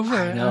hear it over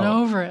and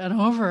over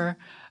and over,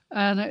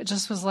 and it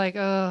just was like,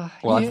 Well,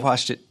 I've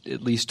watched it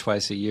at least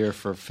twice a year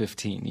for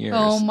 15 years.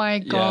 Oh my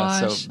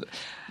gosh. Yeah, so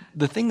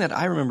the thing that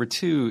I remember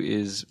too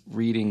is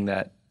reading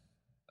that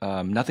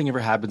Nothing Ever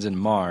Happens in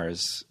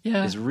Mars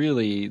is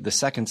really the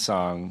second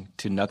song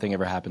to Nothing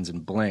Ever Happens in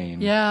Blaine,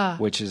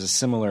 which is a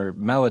similar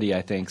melody,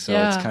 I think. So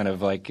it's kind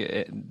of like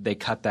they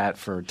cut that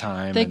for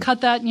time. They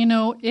cut that,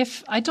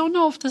 I don't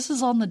know if this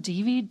is on the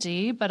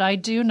DVD, but I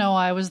do know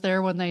I was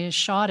there when they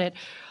shot it.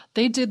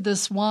 They did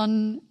this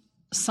one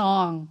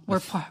song where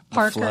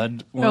Parker.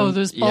 Flood one? No,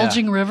 this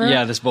bulging river.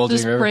 Yeah, this bulging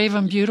river. This brave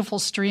and beautiful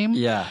stream.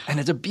 Yeah, and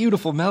it's a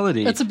beautiful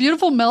melody. It's a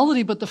beautiful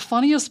melody, but the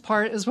funniest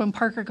part is when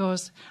Parker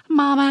goes,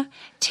 Mama,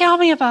 tell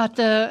me about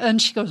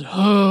and she goes,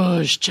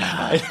 hush,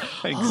 child.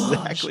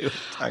 Exactly.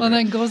 And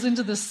then goes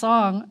into this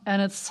song,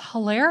 and it's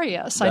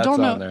hilarious. That's I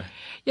don't know. On there.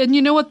 And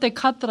you know what they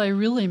cut that I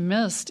really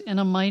missed in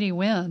A Mighty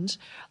Wind?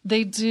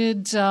 They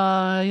did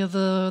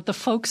the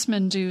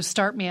folksmen do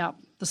Start Me Up.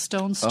 The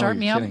Stones Start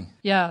Me Up. Kidding.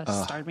 Yeah,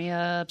 Start Me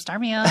Up,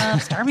 Start Me Up,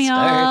 Start Me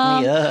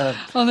Up. Start Me Up.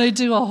 And they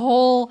do a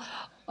whole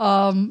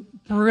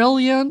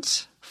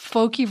brilliant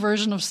folky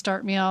version of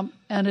Start Me Up,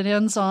 and it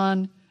ends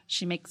on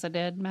She Makes a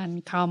Dead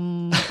Man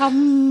Come,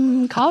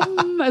 Come,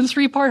 Come, and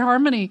 3-part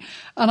harmony.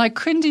 And I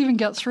couldn't even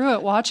get through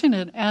it watching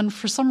it. And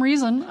for some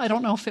reason, I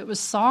don't know if it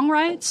was song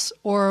rights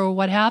or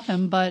what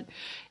happened, but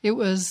it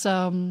was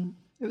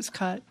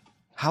cut.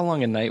 How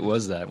long a night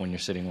was that when you're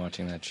sitting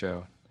watching that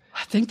show?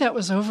 I think that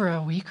was over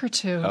a week or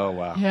two. Oh,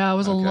 wow. Yeah, it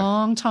was a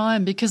long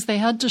time because they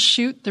had to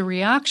shoot the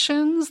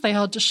reactions. They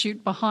had to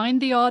shoot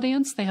behind the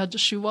audience. They had to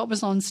shoot what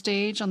was on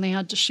stage, and they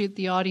had to shoot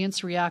the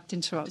audience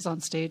reacting to what was on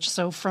stage.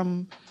 So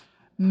from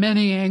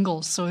many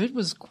angles. So it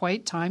was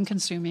quite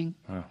time-consuming.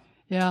 Oh.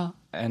 Yeah.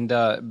 And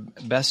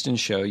Best in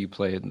Show, you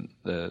played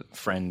the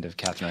friend of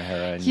Catherine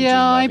O'Hara. And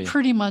yeah, I Eugene Levy.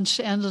 pretty much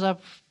ended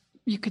up...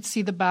 You could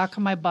see the back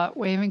of my butt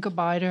waving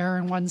goodbye to her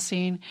in one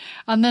scene.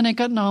 And then it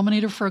got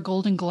nominated for a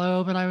Golden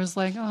Globe, and I was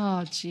like,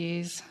 oh,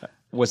 geez.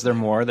 Was there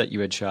more that you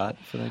had shot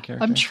for that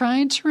character? I'm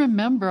trying to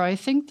remember. I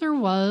think there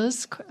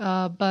was,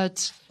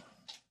 but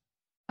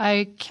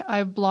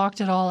I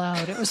blocked it all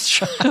out. It was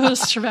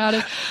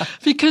traumatic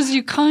because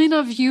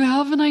you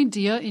have an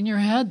idea in your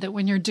head that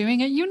when you're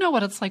doing it, you know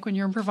what it's like when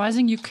you're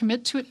improvising. You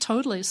commit to it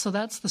totally. So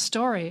that's the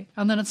story.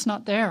 And then it's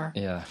not there.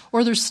 Yeah.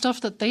 Or there's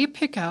stuff that they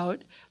pick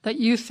out that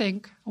you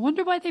think, I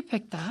wonder why they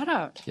picked that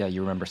out. Yeah,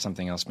 you remember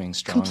something else being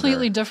stronger.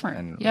 Completely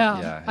different.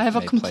 I have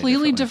a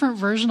completely different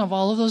version of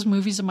all of those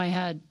movies in my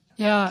head.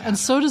 Yeah, and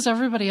so does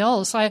everybody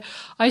else.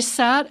 I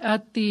sat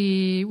at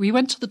we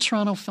went to the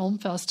Toronto Film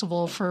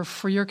Festival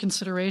for your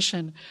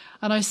consideration,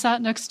 and I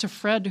sat next to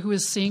Fred, who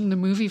was seeing the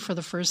movie for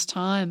the first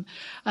time,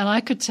 and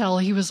I could tell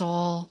he was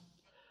all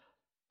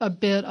a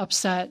bit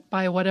upset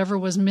by whatever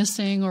was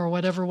missing or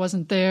whatever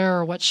wasn't there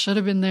or what should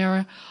have been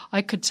there.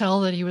 I could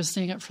tell that he was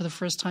seeing it for the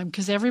first time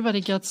because everybody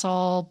gets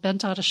all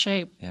bent out of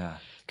shape. Yeah.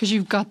 Because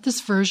you've got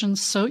this version,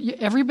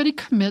 everybody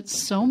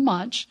commits so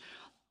much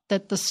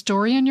that the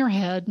story in your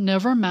head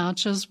never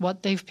matches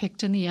what they've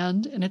picked in the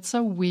end. And it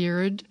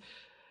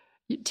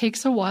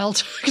takes a while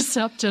to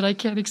accept it. I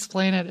can't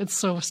explain it. It's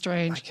so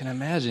strange. I can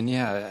imagine,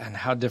 yeah, and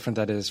how different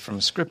that is from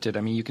scripted.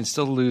 I mean, you can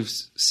still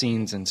lose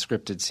scenes in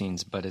scripted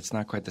scenes, but it's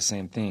not quite the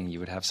same thing. You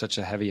would have such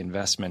a heavy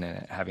investment in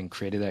it, having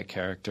created that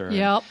character.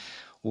 Yep.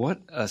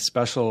 What a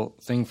special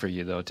thing for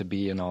you, though, to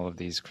be in all of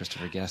these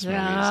Christopher Guest movies.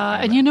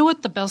 Yeah, and you know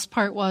what the best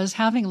part was?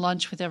 Having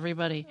lunch with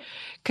everybody,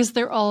 because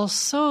they're all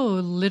so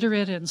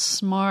literate and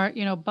smart.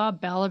 You know,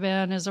 Bob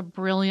Balaban is a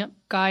brilliant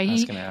guy. I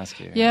was going to ask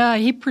you. Yeah,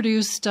 he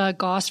produced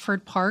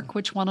Gosford Park,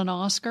 which won an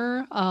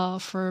Oscar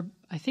for,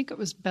 I think it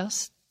was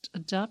Best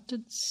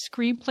Adapted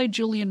Screenplay.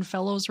 Julian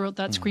Fellows wrote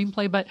that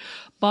screenplay, but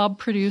Bob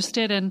produced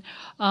it. And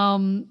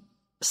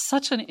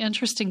such an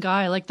interesting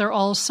guy. Like, they're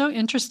all so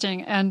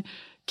interesting. And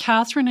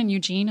Catherine and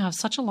Eugene have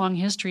such a long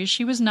history.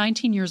 She was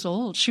 19 years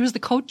old. She was the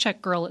coat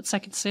check girl at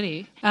Second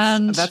City.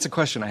 And that's a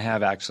question I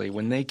have, actually.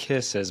 When they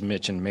kiss as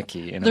Mitch and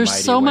Mickey in there's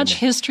so much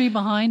history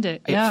behind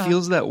it. It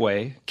feels that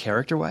way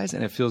character-wise,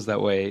 and it feels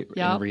that way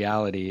in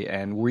reality.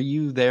 And were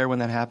you there when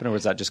that happened, or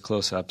was that just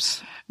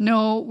close-ups?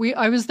 No,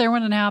 I was there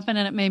when it happened,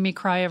 and it made me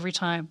cry every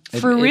time.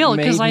 For real,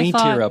 because I thought... It made me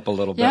tear up a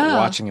little bit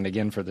watching it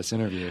again for this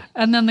interview.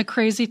 And then the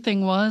crazy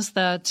thing was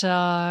that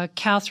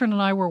Catherine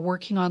and I were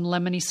working on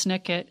Lemony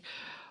Snicket,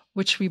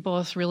 which we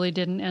both really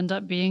didn't end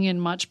up being in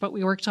much, but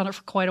we worked on it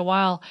for quite a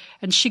while.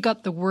 And she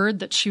got the word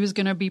that she was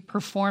going to be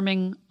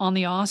performing on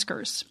the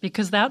Oscars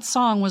because that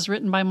song was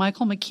written by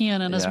Michael McKean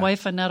and his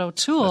wife Annette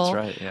O'Toole. That's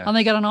right, yeah. And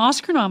they got an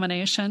Oscar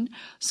nomination.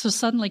 So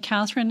suddenly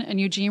Catherine and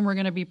Eugene were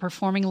going to be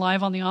performing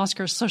live on the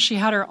Oscars. So she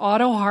had her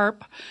auto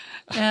harp,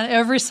 and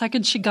every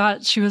second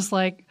she was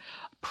like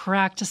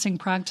practicing.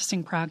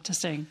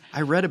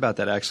 I read about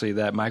that, actually,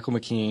 that Michael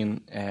McKean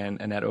and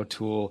Annette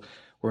O'Toole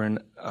were in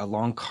a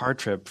long car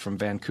trip from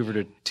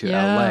Vancouver to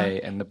LA,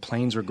 and the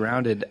planes were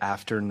grounded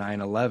after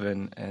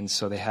 9/11, and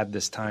so they had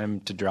this time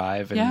to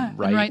drive and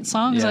write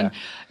songs. Yeah.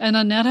 And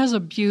Annette has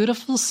a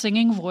beautiful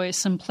singing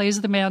voice and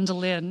plays the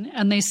mandolin,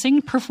 and they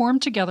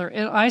perform together.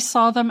 And I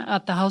saw them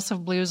at the House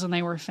of Blues, and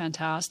they were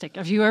fantastic.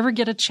 If you ever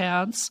get a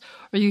chance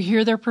or you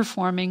hear they're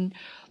performing,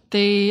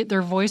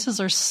 their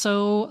voices are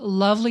so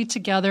lovely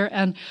together.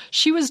 And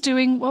she was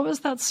doing, what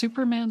was that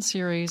Superman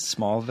series?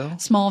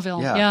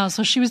 Smallville, yeah.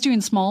 So she was doing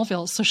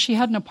Smallville. So she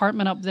had an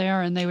apartment up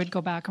there, and they would go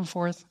back and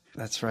forth.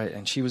 That's right.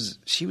 And she was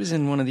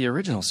in one of the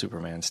original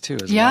Supermans too,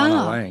 as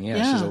Lana Lang. Yeah,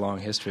 she has a long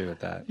history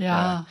with that.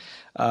 Yeah.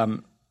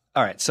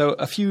 All right, so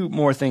a few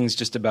more things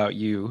just about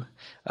you.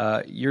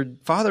 Your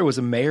father was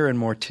a mayor and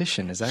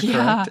mortician, is that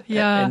correct?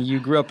 Yeah. And you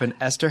grew up in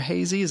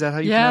Esterhazy, is that how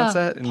you pronounce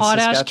that? In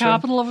potash Saskatchewan?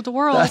 Capital of the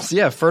world.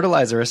 That's,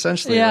 fertilizer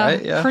essentially,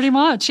 right? Yeah, pretty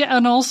much. Yeah,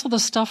 and also the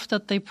stuff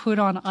that they put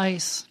on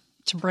ice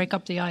to break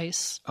up the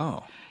ice.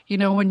 Oh. You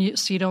know,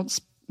 so you don't,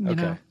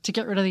 know, to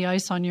get rid of the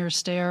ice on your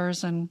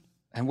stairs and...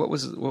 And what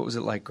was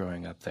it like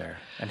growing up there?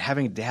 And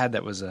having a dad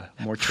that was a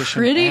mortician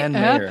pretty and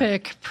mayor.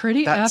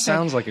 Pretty epic. That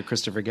sounds like a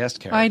Christopher Guest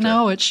character. I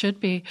know, it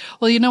should be.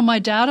 Well, you know, my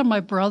dad and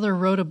my brother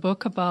wrote a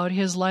book about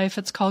his life.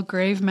 It's called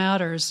Grave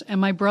Matters. And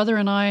my brother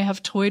and I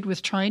have toyed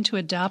with trying to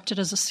adapt it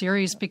as a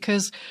series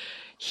because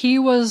he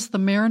was the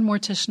mayor and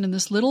mortician in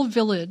this little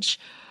village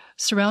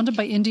surrounded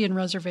by Indian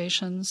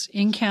reservations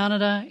in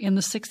Canada in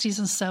the 60s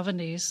and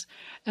 70s.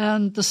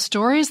 And the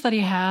stories that he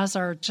has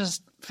are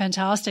just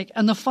fantastic.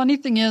 And the funny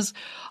thing is,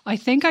 I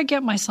think I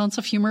get my sense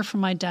of humor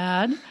from my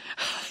dad.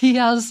 He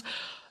has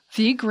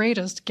the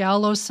greatest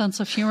gallows sense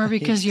of humor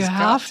because you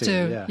have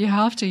to. You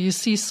have to. You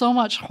see so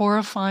much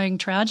horrifying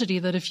tragedy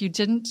that if you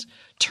didn't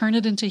turn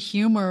it into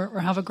humor or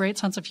have a great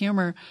sense of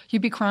humor,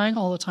 you'd be crying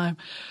all the time.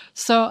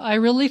 So I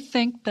really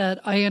think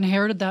that I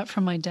inherited that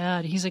from my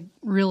dad. He's a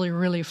really,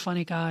 really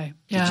funny guy.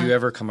 Yeah. Did you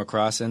ever come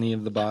across any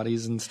of the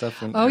bodies and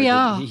stuff?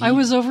 I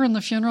was over in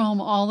the funeral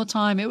home all the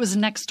time. It was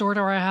next door to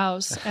our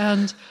house.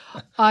 And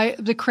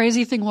the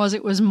crazy thing was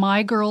it was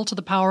my girl to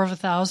the power of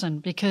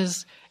 1,000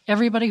 because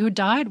everybody who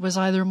died was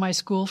either my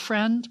school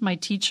friend, my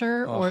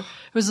teacher, or it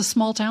was a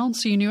small town,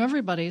 so you knew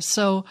everybody.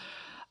 So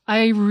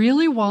I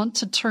really want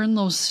to turn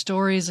those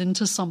stories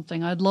into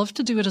something. I'd love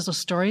to do it as a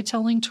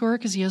storytelling tour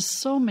because he has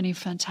so many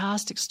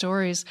fantastic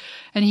stories.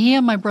 And he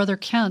and my brother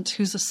Kent,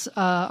 who's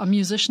a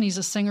musician, he's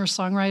a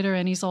singer-songwriter,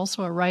 and he's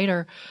also a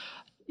writer,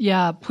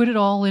 put it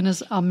all in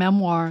as a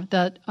memoir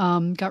that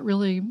got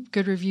really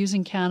good reviews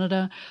in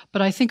Canada.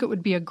 But I think it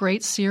would be a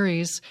great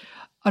series.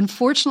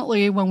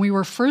 Unfortunately, when we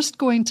were first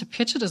going to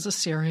pitch it as a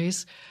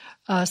series,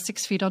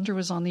 6 Feet Under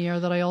was on the air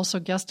that I also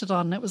guested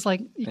on. And it was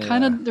like,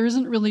 there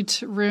isn't really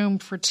room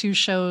for two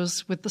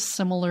shows with the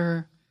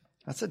similar.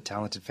 That's a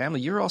talented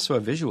family. You're also a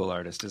visual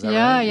artist, is that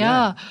right?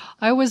 Yeah.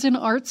 I was in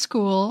art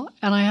school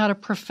and I had a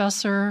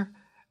professor.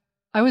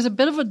 I was a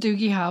bit of a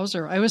Doogie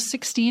Howser. I was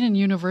 16 in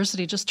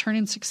university, just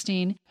turning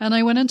 16. And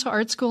I went into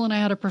art school and I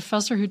had a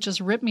professor who just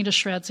ripped me to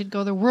shreds. He'd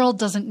go, the world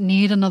doesn't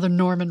need another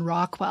Norman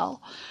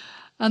Rockwell.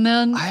 And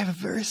then I have a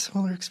very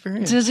similar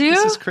experience. Did you?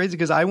 This is crazy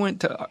because I went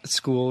to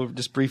school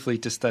just briefly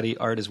to study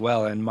art as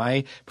well, and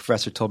my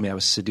professor told me I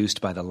was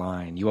seduced by the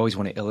line. You always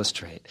want to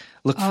illustrate,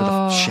 look for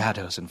the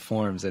shadows and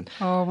forms, and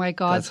oh my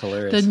God, that's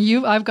hilarious.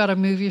 Then I've got a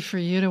movie for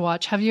you to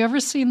watch. Have you ever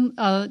seen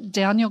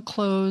Daniel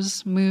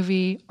Close's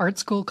movie Art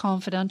School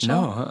Confidential?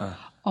 No.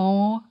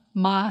 Oh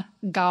my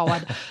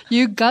God.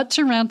 You got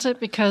to rent it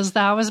because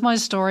that was my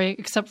story,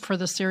 except for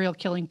the serial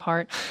killing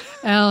part.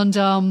 And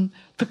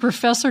the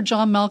professor,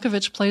 John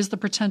Malkovich, plays the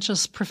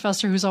pretentious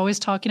professor who's always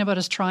talking about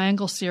his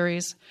triangle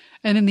series.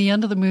 And in the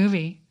end of the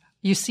movie,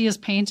 you see his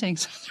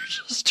paintings.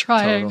 They're just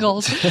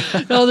triangles.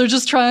 No, they're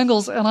just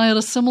triangles. And I had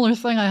a similar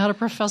thing. I had a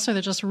professor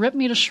that just ripped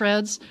me to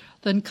shreds,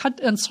 then cut.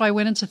 And so I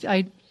went into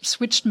I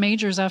switched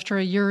majors after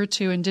a year or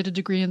two and did a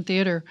degree in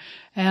theater.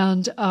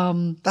 And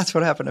that's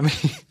what happened to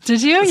me.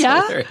 Did you?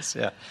 That's hilarious.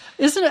 Yeah.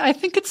 Isn't it? I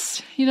think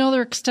it's,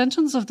 they're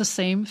extensions of the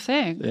same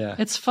thing. Yeah.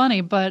 It's funny,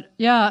 but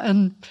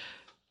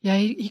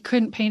he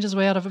couldn't paint his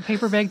way out of a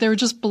paper bag. They were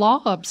just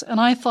blobs. And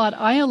I thought,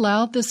 I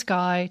allowed this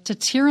guy to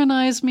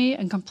tyrannize me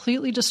and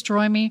completely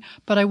destroy me,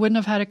 but I wouldn't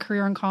have had a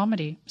career in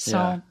comedy.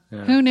 So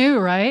who knew,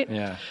 right?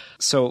 Yeah.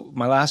 So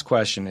my last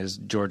question is,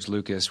 George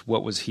Lucas,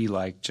 what was he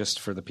like, just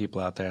for the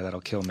people out there that'll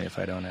kill me if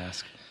I don't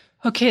ask?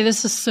 Okay,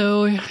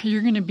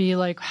 you're going to be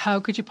like, how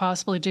could you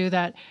possibly do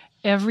that?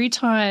 Every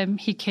time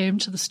he came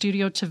to the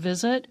studio to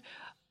visit,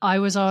 I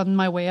was on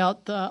my way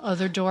out the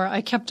other door.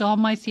 I kept all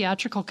my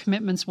theatrical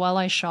commitments while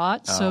I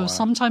shot. So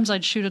sometimes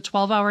I'd shoot a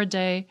 12-hour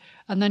day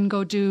and then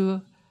go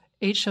do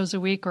 8 shows a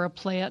week or a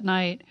play at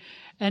night.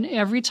 And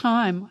every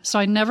time, so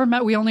I never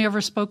met, we only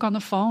ever spoke on the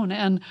phone.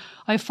 And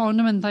I phoned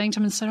him and thanked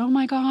him and said, oh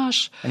my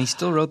gosh. And he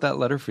still wrote that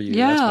letter for you.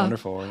 Yeah. That's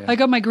wonderful. Yeah. I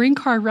got my green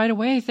card right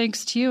away,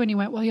 thanks to you. And he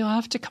went, well, you'll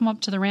have to come up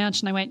to the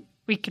ranch. And I went,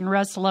 we can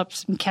wrestle up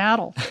some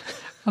cattle.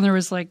 And there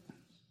was like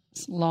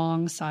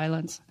long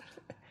silence.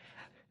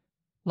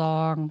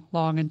 Long,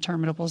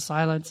 interminable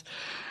silence.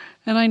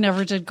 And I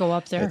never did go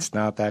up there. It's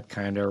not that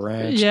kind of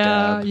ranch,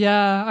 Deb.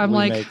 Yeah.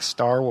 We make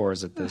Star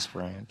Wars at this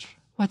ranch.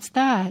 What's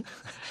that?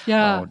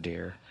 Yeah. Oh,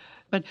 dear.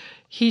 But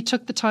he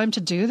took the time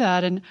to do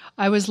that. And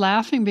I was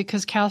laughing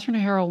because Catherine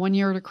O'Hara, one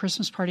year at a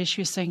Christmas party,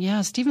 she was saying,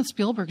 yeah, Steven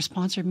Spielberg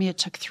sponsored me. It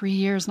took 3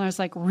 years. And I was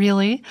like,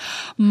 really?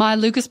 My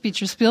Lucas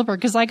Beecher Spielberg?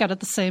 Because I got it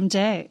the same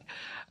day.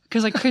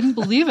 Because I couldn't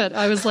believe it.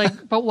 I was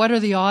like, but what are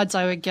the odds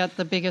I would get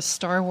the biggest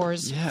Star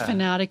Wars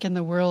fanatic in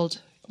the world?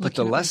 But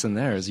the lesson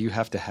there is you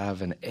have to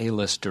have an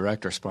A-list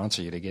director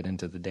sponsor you to get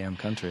into the damn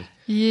country.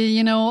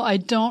 Yeah, I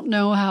don't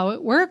know how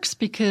it works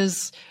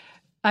because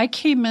I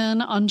came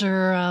in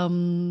under,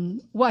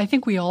 I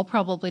think we all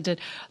probably did,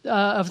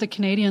 of the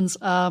Canadians,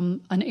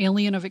 an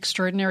alien of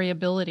extraordinary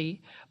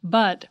ability.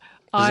 But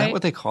Is that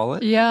what they call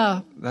it?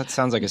 Yeah. That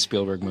sounds like a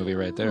Spielberg movie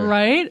right there.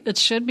 Right? It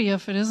should be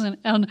if it isn't.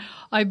 And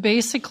I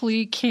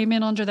basically came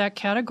in under that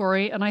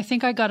category, and I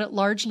think I got it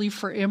largely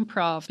for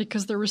improv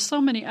because there were so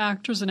many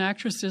actors and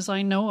actresses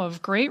I know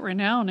of great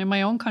renown in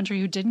my own country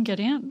who didn't get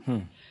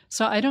in.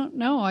 So I don't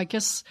know. I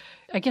guess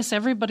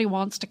everybody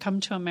wants to come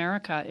to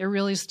America. It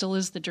really still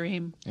is the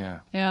dream.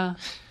 Yeah. Yeah.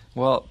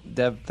 Well,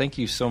 Deb, thank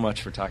you so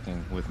much for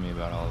talking with me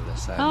about all of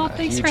this.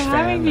 Thanks for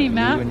having me,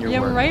 Matt.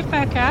 Work. Right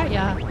back at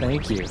ya.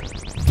 Thank you.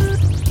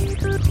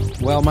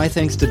 Well, my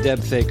thanks to Deb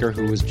Theaker,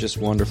 who was just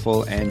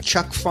wonderful, and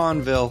Chuck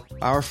Fonville,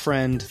 our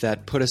friend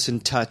that put us in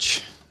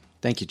touch.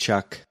 Thank you,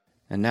 Chuck.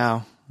 And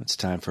now it's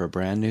time for a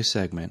brand new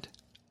segment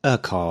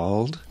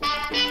called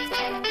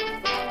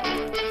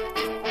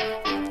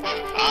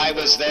I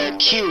Was There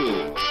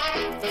Q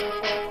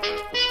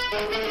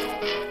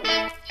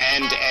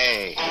and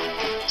A.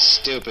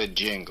 Stupid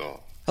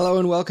jingle. Hello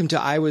and welcome to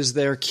I Was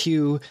There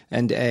Q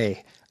and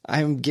A.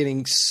 I'm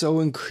getting so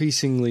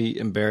increasingly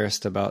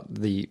embarrassed about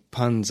the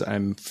puns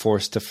I'm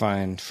forced to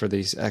find for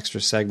these extra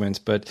segments,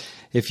 but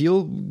if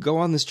you'll go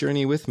on this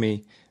journey with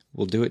me,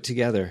 we'll do it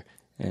together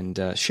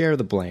and share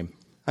the blame.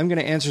 I'm going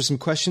to answer some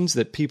questions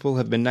that people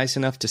have been nice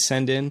enough to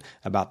send in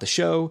about the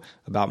show,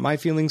 about my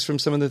feelings from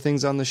some of the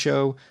things on the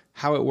show,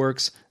 how it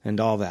works, and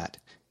all that.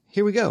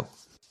 Here we go.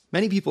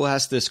 Many people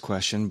ask this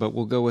question, but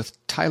we'll go with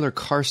Tyler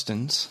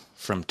Karstens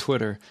from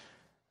Twitter.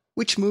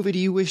 Which movie do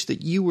you wish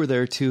that you were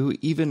there to,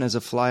 even as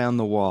a fly on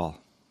the wall?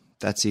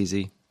 That's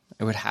easy.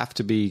 It would have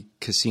to be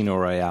Casino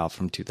Royale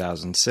from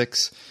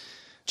 2006,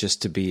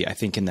 just to be, I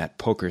think, in that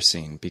poker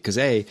scene. Because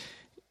A,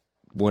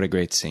 what a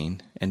great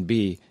scene, and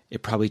B,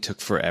 it probably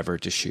took forever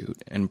to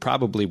shoot, and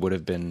probably would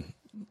have been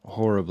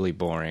horribly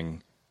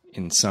boring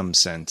in some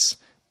sense,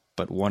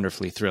 but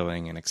wonderfully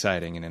thrilling and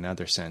exciting in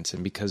another sense.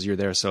 And because you're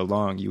there so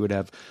long, you would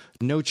have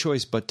no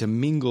choice but to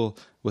mingle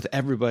with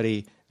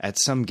everybody at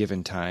some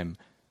given time.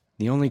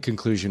 The only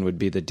conclusion would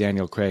be that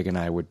Daniel Craig and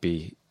I would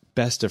be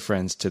best of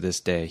friends to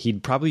this day.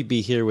 He'd probably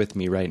be here with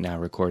me right now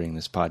recording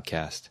this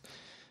podcast.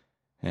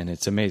 And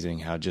it's amazing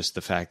how just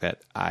the fact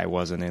that I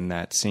wasn't in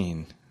that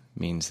scene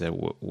means that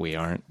we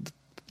aren't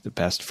the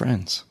best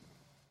friends.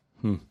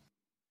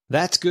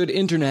 That's Good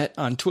Internet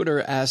on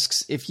Twitter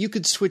asks, if you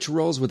could switch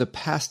roles with a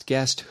past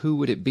guest, who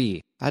would it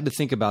be? I had to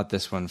think about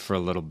this one for a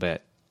little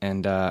bit.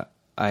 And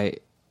I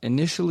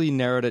initially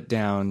narrowed it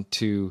down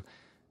to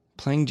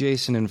playing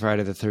Jason in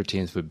Friday the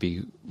 13th would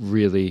be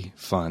really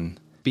fun.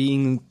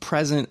 Being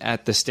present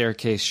at the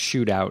staircase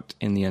shootout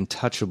in The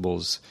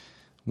Untouchables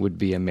would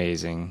be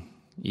amazing,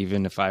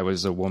 even if I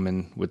was a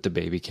woman with the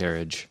baby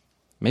carriage.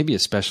 Maybe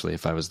especially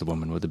if I was the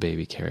woman with the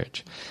baby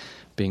carriage.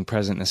 Being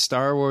present in a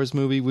Star Wars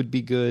movie would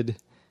be good.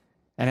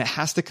 And it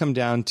has to come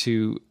down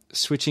to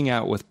switching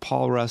out with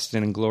Paul Rudd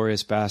in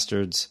Inglourious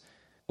Bastards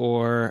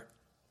or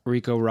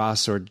Rico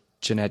Ross or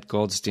Jeanette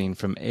Goldstein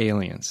from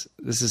Aliens.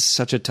 This is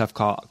such a tough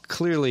call.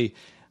 Clearly,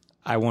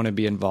 I want to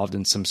be involved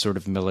in some sort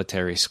of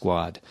military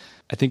squad.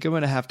 I think I'm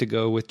going to have to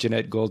go with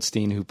Jeanette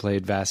Goldstein, who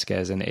played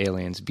Vasquez in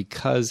Aliens,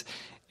 because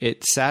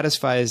it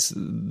satisfies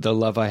the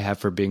love I have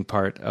for being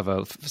part of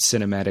a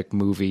cinematic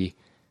movie,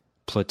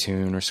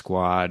 platoon or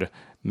squad,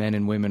 men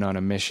and women on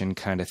a mission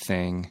kind of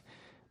thing.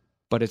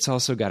 But it's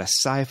also got a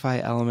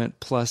sci-fi element,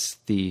 plus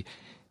the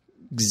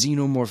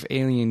xenomorph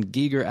alien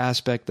Giger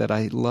aspect that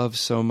I love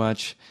so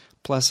much.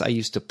 Plus, I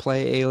used to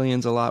play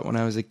Aliens a lot when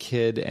I was a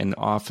kid and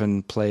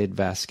often played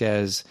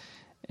Vasquez.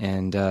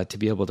 And to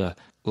be able to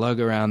lug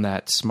around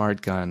that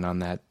smart gun on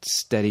that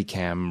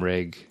Steadicam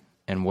rig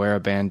and wear a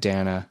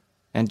bandana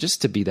and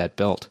just to be that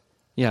built.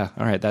 Yeah,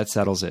 all right, that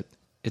settles it.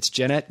 It's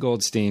Jeanette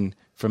Goldstein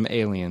from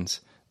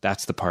Aliens.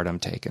 That's the part I'm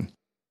taking.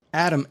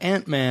 Adam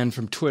Antman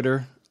from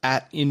Twitter,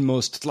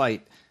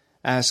 @InMostLight,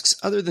 asks,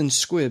 other than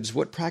squibs,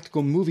 what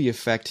practical movie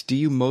effect do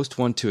you most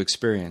want to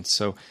experience?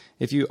 So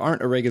if you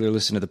aren't a regular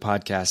listener to the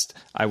podcast,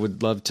 I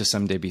would love to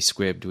someday be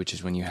squibbed, which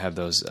is when you have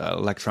those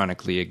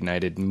electronically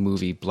ignited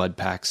movie blood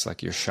packs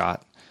like you're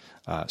shot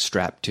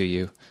strapped to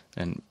you,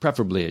 and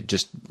preferably it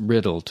just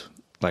riddled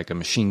like a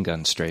machine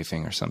gun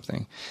strafing or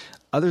something.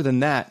 Other than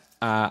that,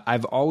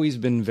 I've always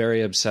been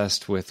very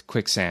obsessed with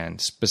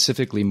quicksand,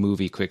 specifically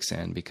movie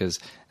quicksand, because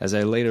as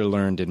I later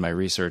learned in my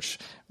research,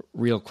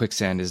 real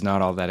quicksand is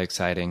not all that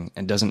exciting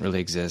and doesn't really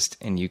exist,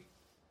 and you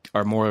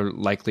are more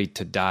likely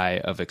to die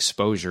of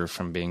exposure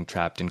from being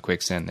trapped in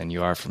quicksand than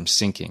you are from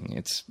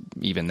sinking.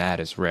 Even that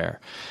is rare.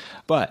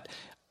 But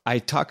I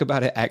talk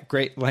about it at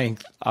great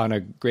length on a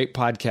great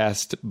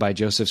podcast by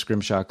Joseph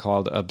Scrimshaw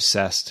called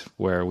Obsessed,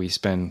 where we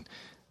spend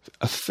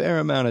a fair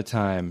amount of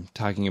time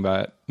talking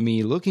about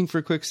me looking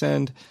for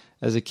quicksand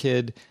as a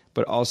kid,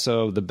 but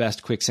also the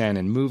best quicksand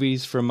in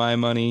movies for my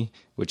money,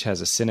 which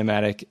has a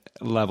cinematic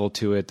level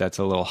to it that's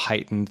a little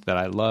heightened that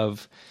I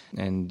love.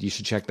 And you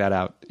should check that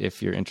out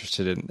if you're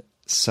interested in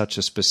such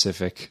a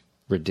specific,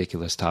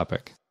 ridiculous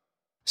topic.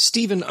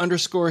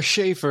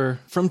 Steven_Schaefer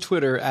from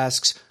Twitter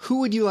asks, who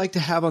would you like to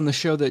have on the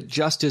show that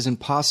just isn't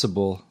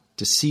possible,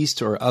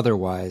 deceased or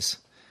otherwise?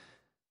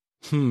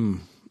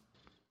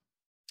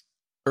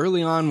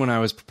 Early on when I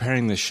was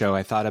preparing this show,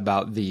 I thought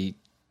about the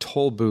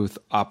toll booth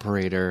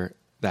operator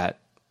that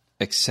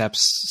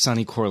accepts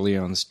Sonny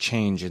Corleone's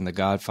change in The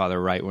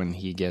Godfather right when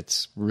he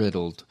gets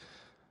riddled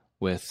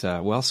with,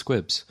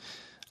 squibs.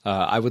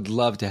 I would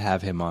love to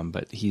have him on,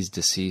 but he's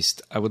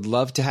deceased. I would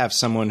love to have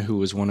someone who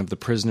was one of the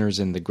prisoners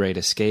in The Great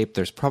Escape.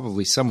 There's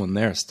probably someone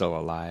there still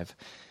alive.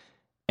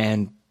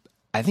 And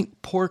I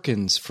think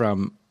Porkins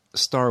from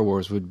Star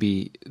Wars would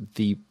be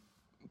the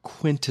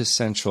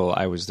quintessential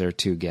I was there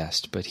too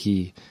guest, but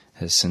he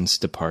has since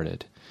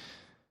departed.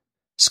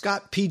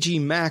 Scott PG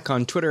Mack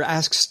on Twitter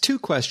asks 2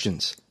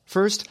 questions.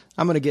 First,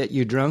 I'm going to get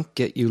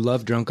you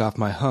love drunk off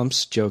my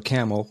humps, Joe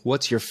Camel.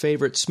 What's your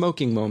favorite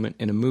smoking moment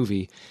in a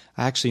movie?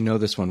 I actually know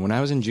this one. When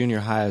I was in junior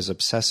high, I was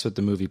obsessed with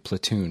the movie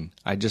Platoon.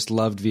 I just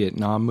loved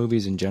Vietnam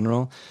movies in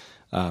general,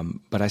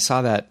 but I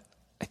saw that,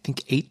 I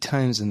think, 8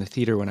 times in the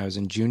theater when I was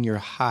in junior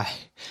high.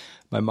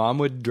 My mom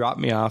would drop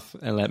me off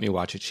and let me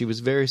watch it. She was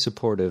very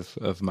supportive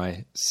of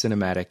my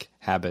cinematic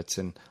habits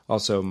and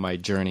also my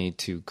journey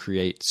to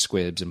create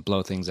squibs and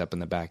blow things up in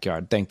the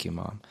backyard. Thank you,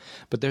 Mom.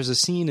 But there's a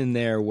scene in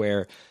there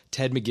where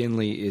Ted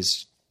McGinley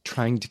is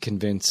trying to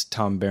convince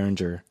Tom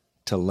Berenger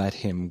to let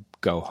him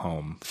go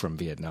home from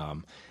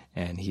Vietnam.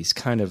 And he's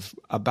kind of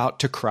about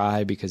to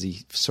cry because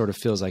he sort of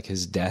feels like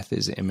his death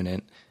is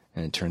imminent.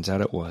 And it turns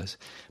out it was.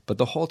 But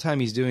the whole time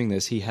he's doing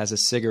this, he has a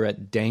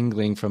cigarette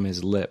dangling from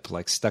his lip,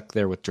 like stuck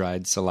there with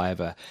dried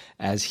saliva,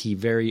 as he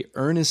very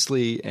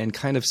earnestly and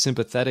kind of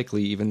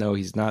sympathetically, even though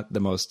he's not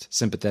the most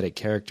sympathetic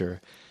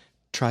character,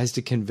 tries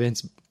to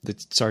convince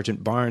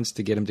Sergeant Barnes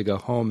to get him to go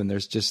home, and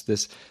there's just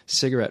this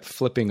cigarette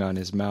flipping on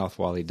his mouth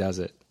while he does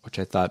it, which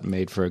I thought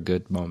made for a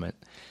good moment.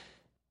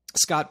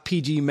 Scott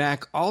P.G.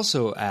 Mack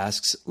also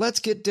asks, let's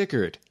get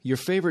dickered. Your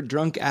favorite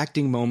drunk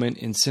acting moment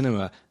in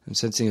cinema. I'm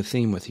sensing a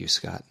theme with you,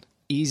 Scott.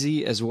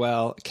 Easy as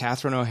well.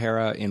 Catherine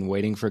O'Hara in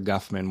Waiting for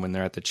Guffman when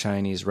they're at the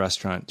Chinese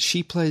restaurant.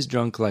 She plays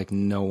drunk like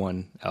no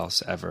one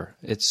else ever.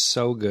 It's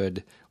so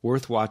good.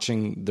 Worth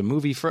watching the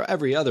movie for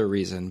every other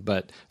reason,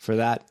 but for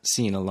that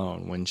scene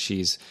alone when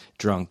she's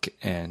drunk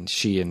and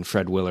she and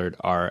Fred Willard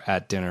are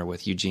at dinner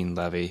with Eugene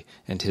Levy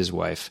and his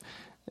wife.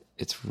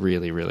 It's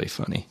really, really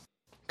funny.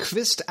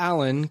 Kvist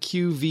Allen,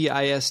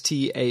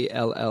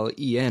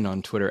 Qvistallen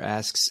on Twitter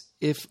asks,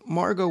 if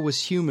Margot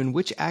was human,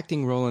 which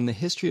acting role in the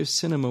history of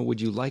cinema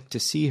would you like to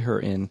see her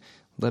in?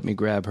 Let me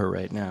grab her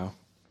right now.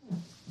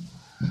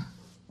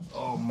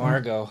 Oh,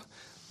 Margot.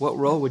 What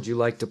role would you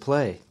like to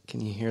play?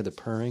 Can you hear the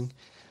purring?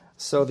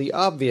 So the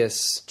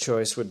obvious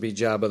choice would be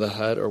Jabba the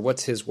Hutt, or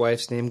what's his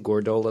wife's name?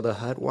 Gordola the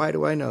Hutt. Why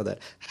do I know that?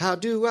 How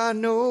do I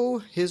know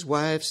his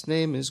wife's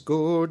name is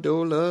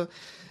Gordola?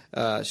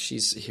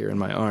 She's here in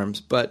my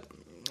arms, but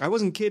I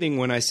wasn't kidding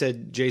when I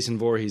said Jason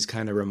Voorhees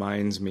kind of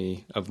reminds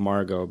me of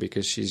Margot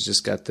because she's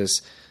just got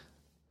this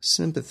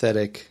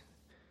sympathetic,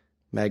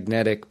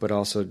 magnetic, but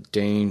also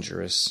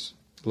dangerous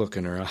look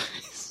in her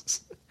eyes.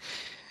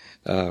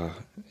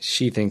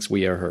 She thinks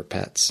we are her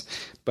pets.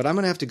 But I'm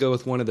going to have to go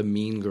with one of the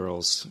mean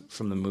girls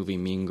from the movie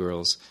Mean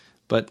Girls,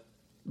 but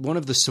one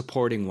of the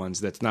supporting ones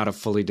that's not a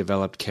fully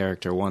developed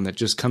character, one that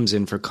just comes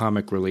in for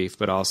comic relief,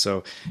 but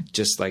also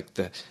just like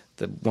the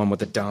one with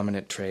the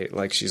dominant trait,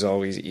 like she's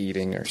always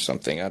eating or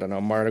something. I don't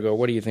know. Margot,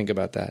 what do you think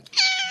about that?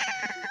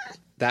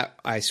 That,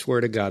 I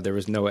swear to God, there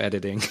was no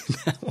editing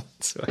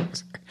whatsoever.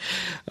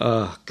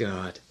 Oh,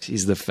 God.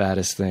 She's the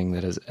fattest thing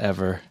that has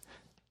ever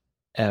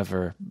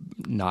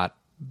not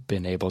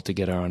been able to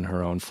get on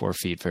her own 4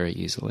 feet very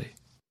easily.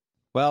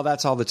 Well,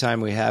 that's all the time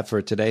we have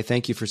for today.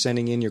 Thank you for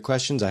sending in your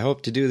questions. I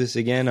hope to do this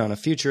again on a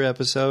future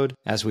episode.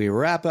 As we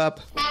wrap up,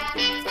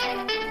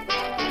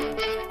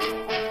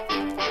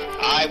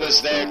 I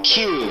was their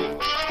Q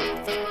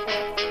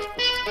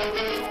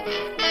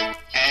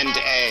and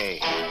A.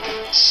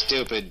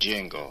 Stupid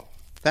jingle.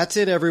 That's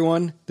it,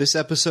 everyone. This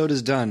episode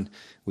is done.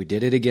 We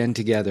did it again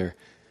together.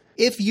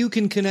 If you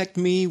can connect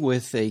me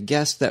with a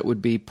guest that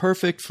would be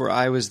perfect for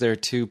I Was There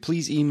Too,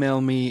 please email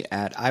me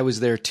at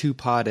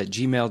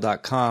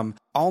iwasthere2pod@gmail.com.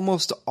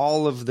 Almost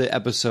all of the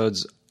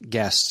episodes'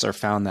 guests are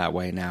found that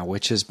way now,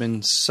 which has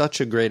been such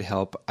a great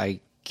help. I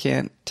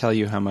can't tell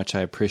you how much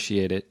I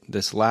appreciate it.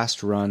 This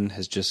last run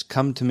has just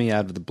come to me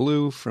out of the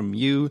blue from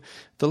you,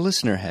 the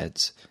listener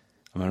heads.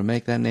 I'm going to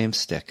make that name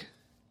stick.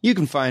 You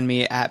can find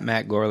me at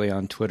Matt Gorley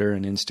on Twitter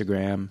and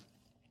Instagram.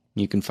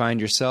 You can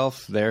find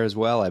yourself there as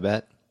well, I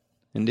bet.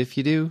 And if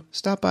you do,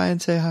 stop by and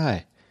say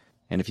hi.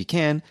 And if you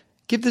can,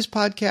 give this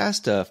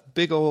podcast a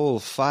big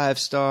old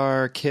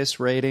 5-star kiss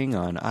rating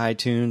on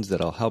iTunes.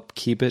 That'll help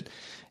keep it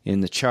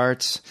in the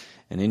charts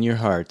and in your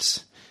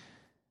hearts.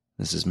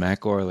 This is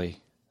Matt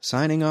Gorley,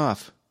 signing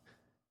off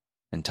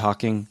and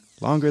talking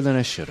longer than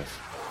I should have.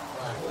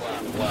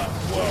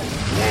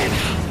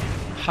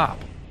 Pop.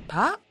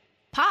 Pop?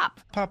 Pop.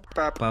 Pop.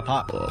 Pop. Pop.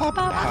 Pop. Pop.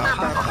 Pop.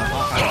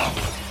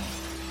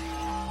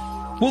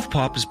 Wolf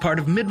Pop is part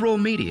of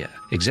Midroll Media,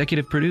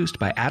 executive produced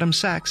by Adam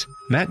Sachs,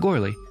 Matt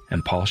Gorley,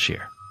 and Paul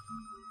Scheer.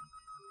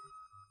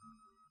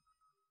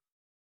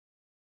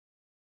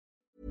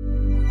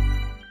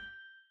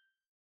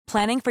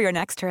 Planning for your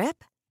next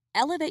trip?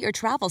 Elevate your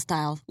travel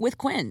style with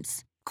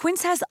Quince.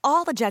 Quince has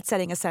all the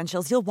jet-setting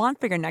essentials you'll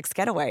want for your next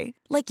getaway,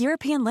 like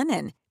European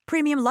linen,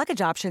 premium luggage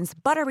options,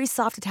 buttery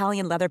soft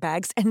Italian leather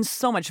bags, and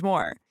so much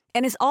more.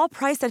 And is all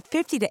priced at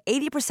 50 to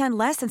 80%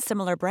 less than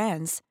similar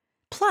brands.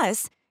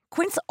 Plus,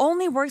 Quince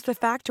only works with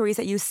factories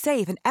that use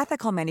safe and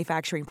ethical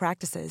manufacturing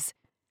practices.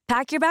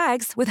 Pack your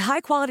bags with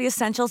high-quality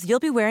essentials you'll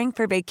be wearing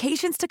for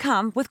vacations to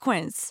come with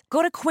Quince.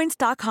 Go to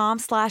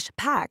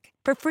quince.com/pack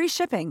for free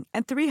shipping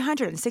and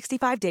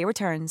 365-day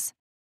returns.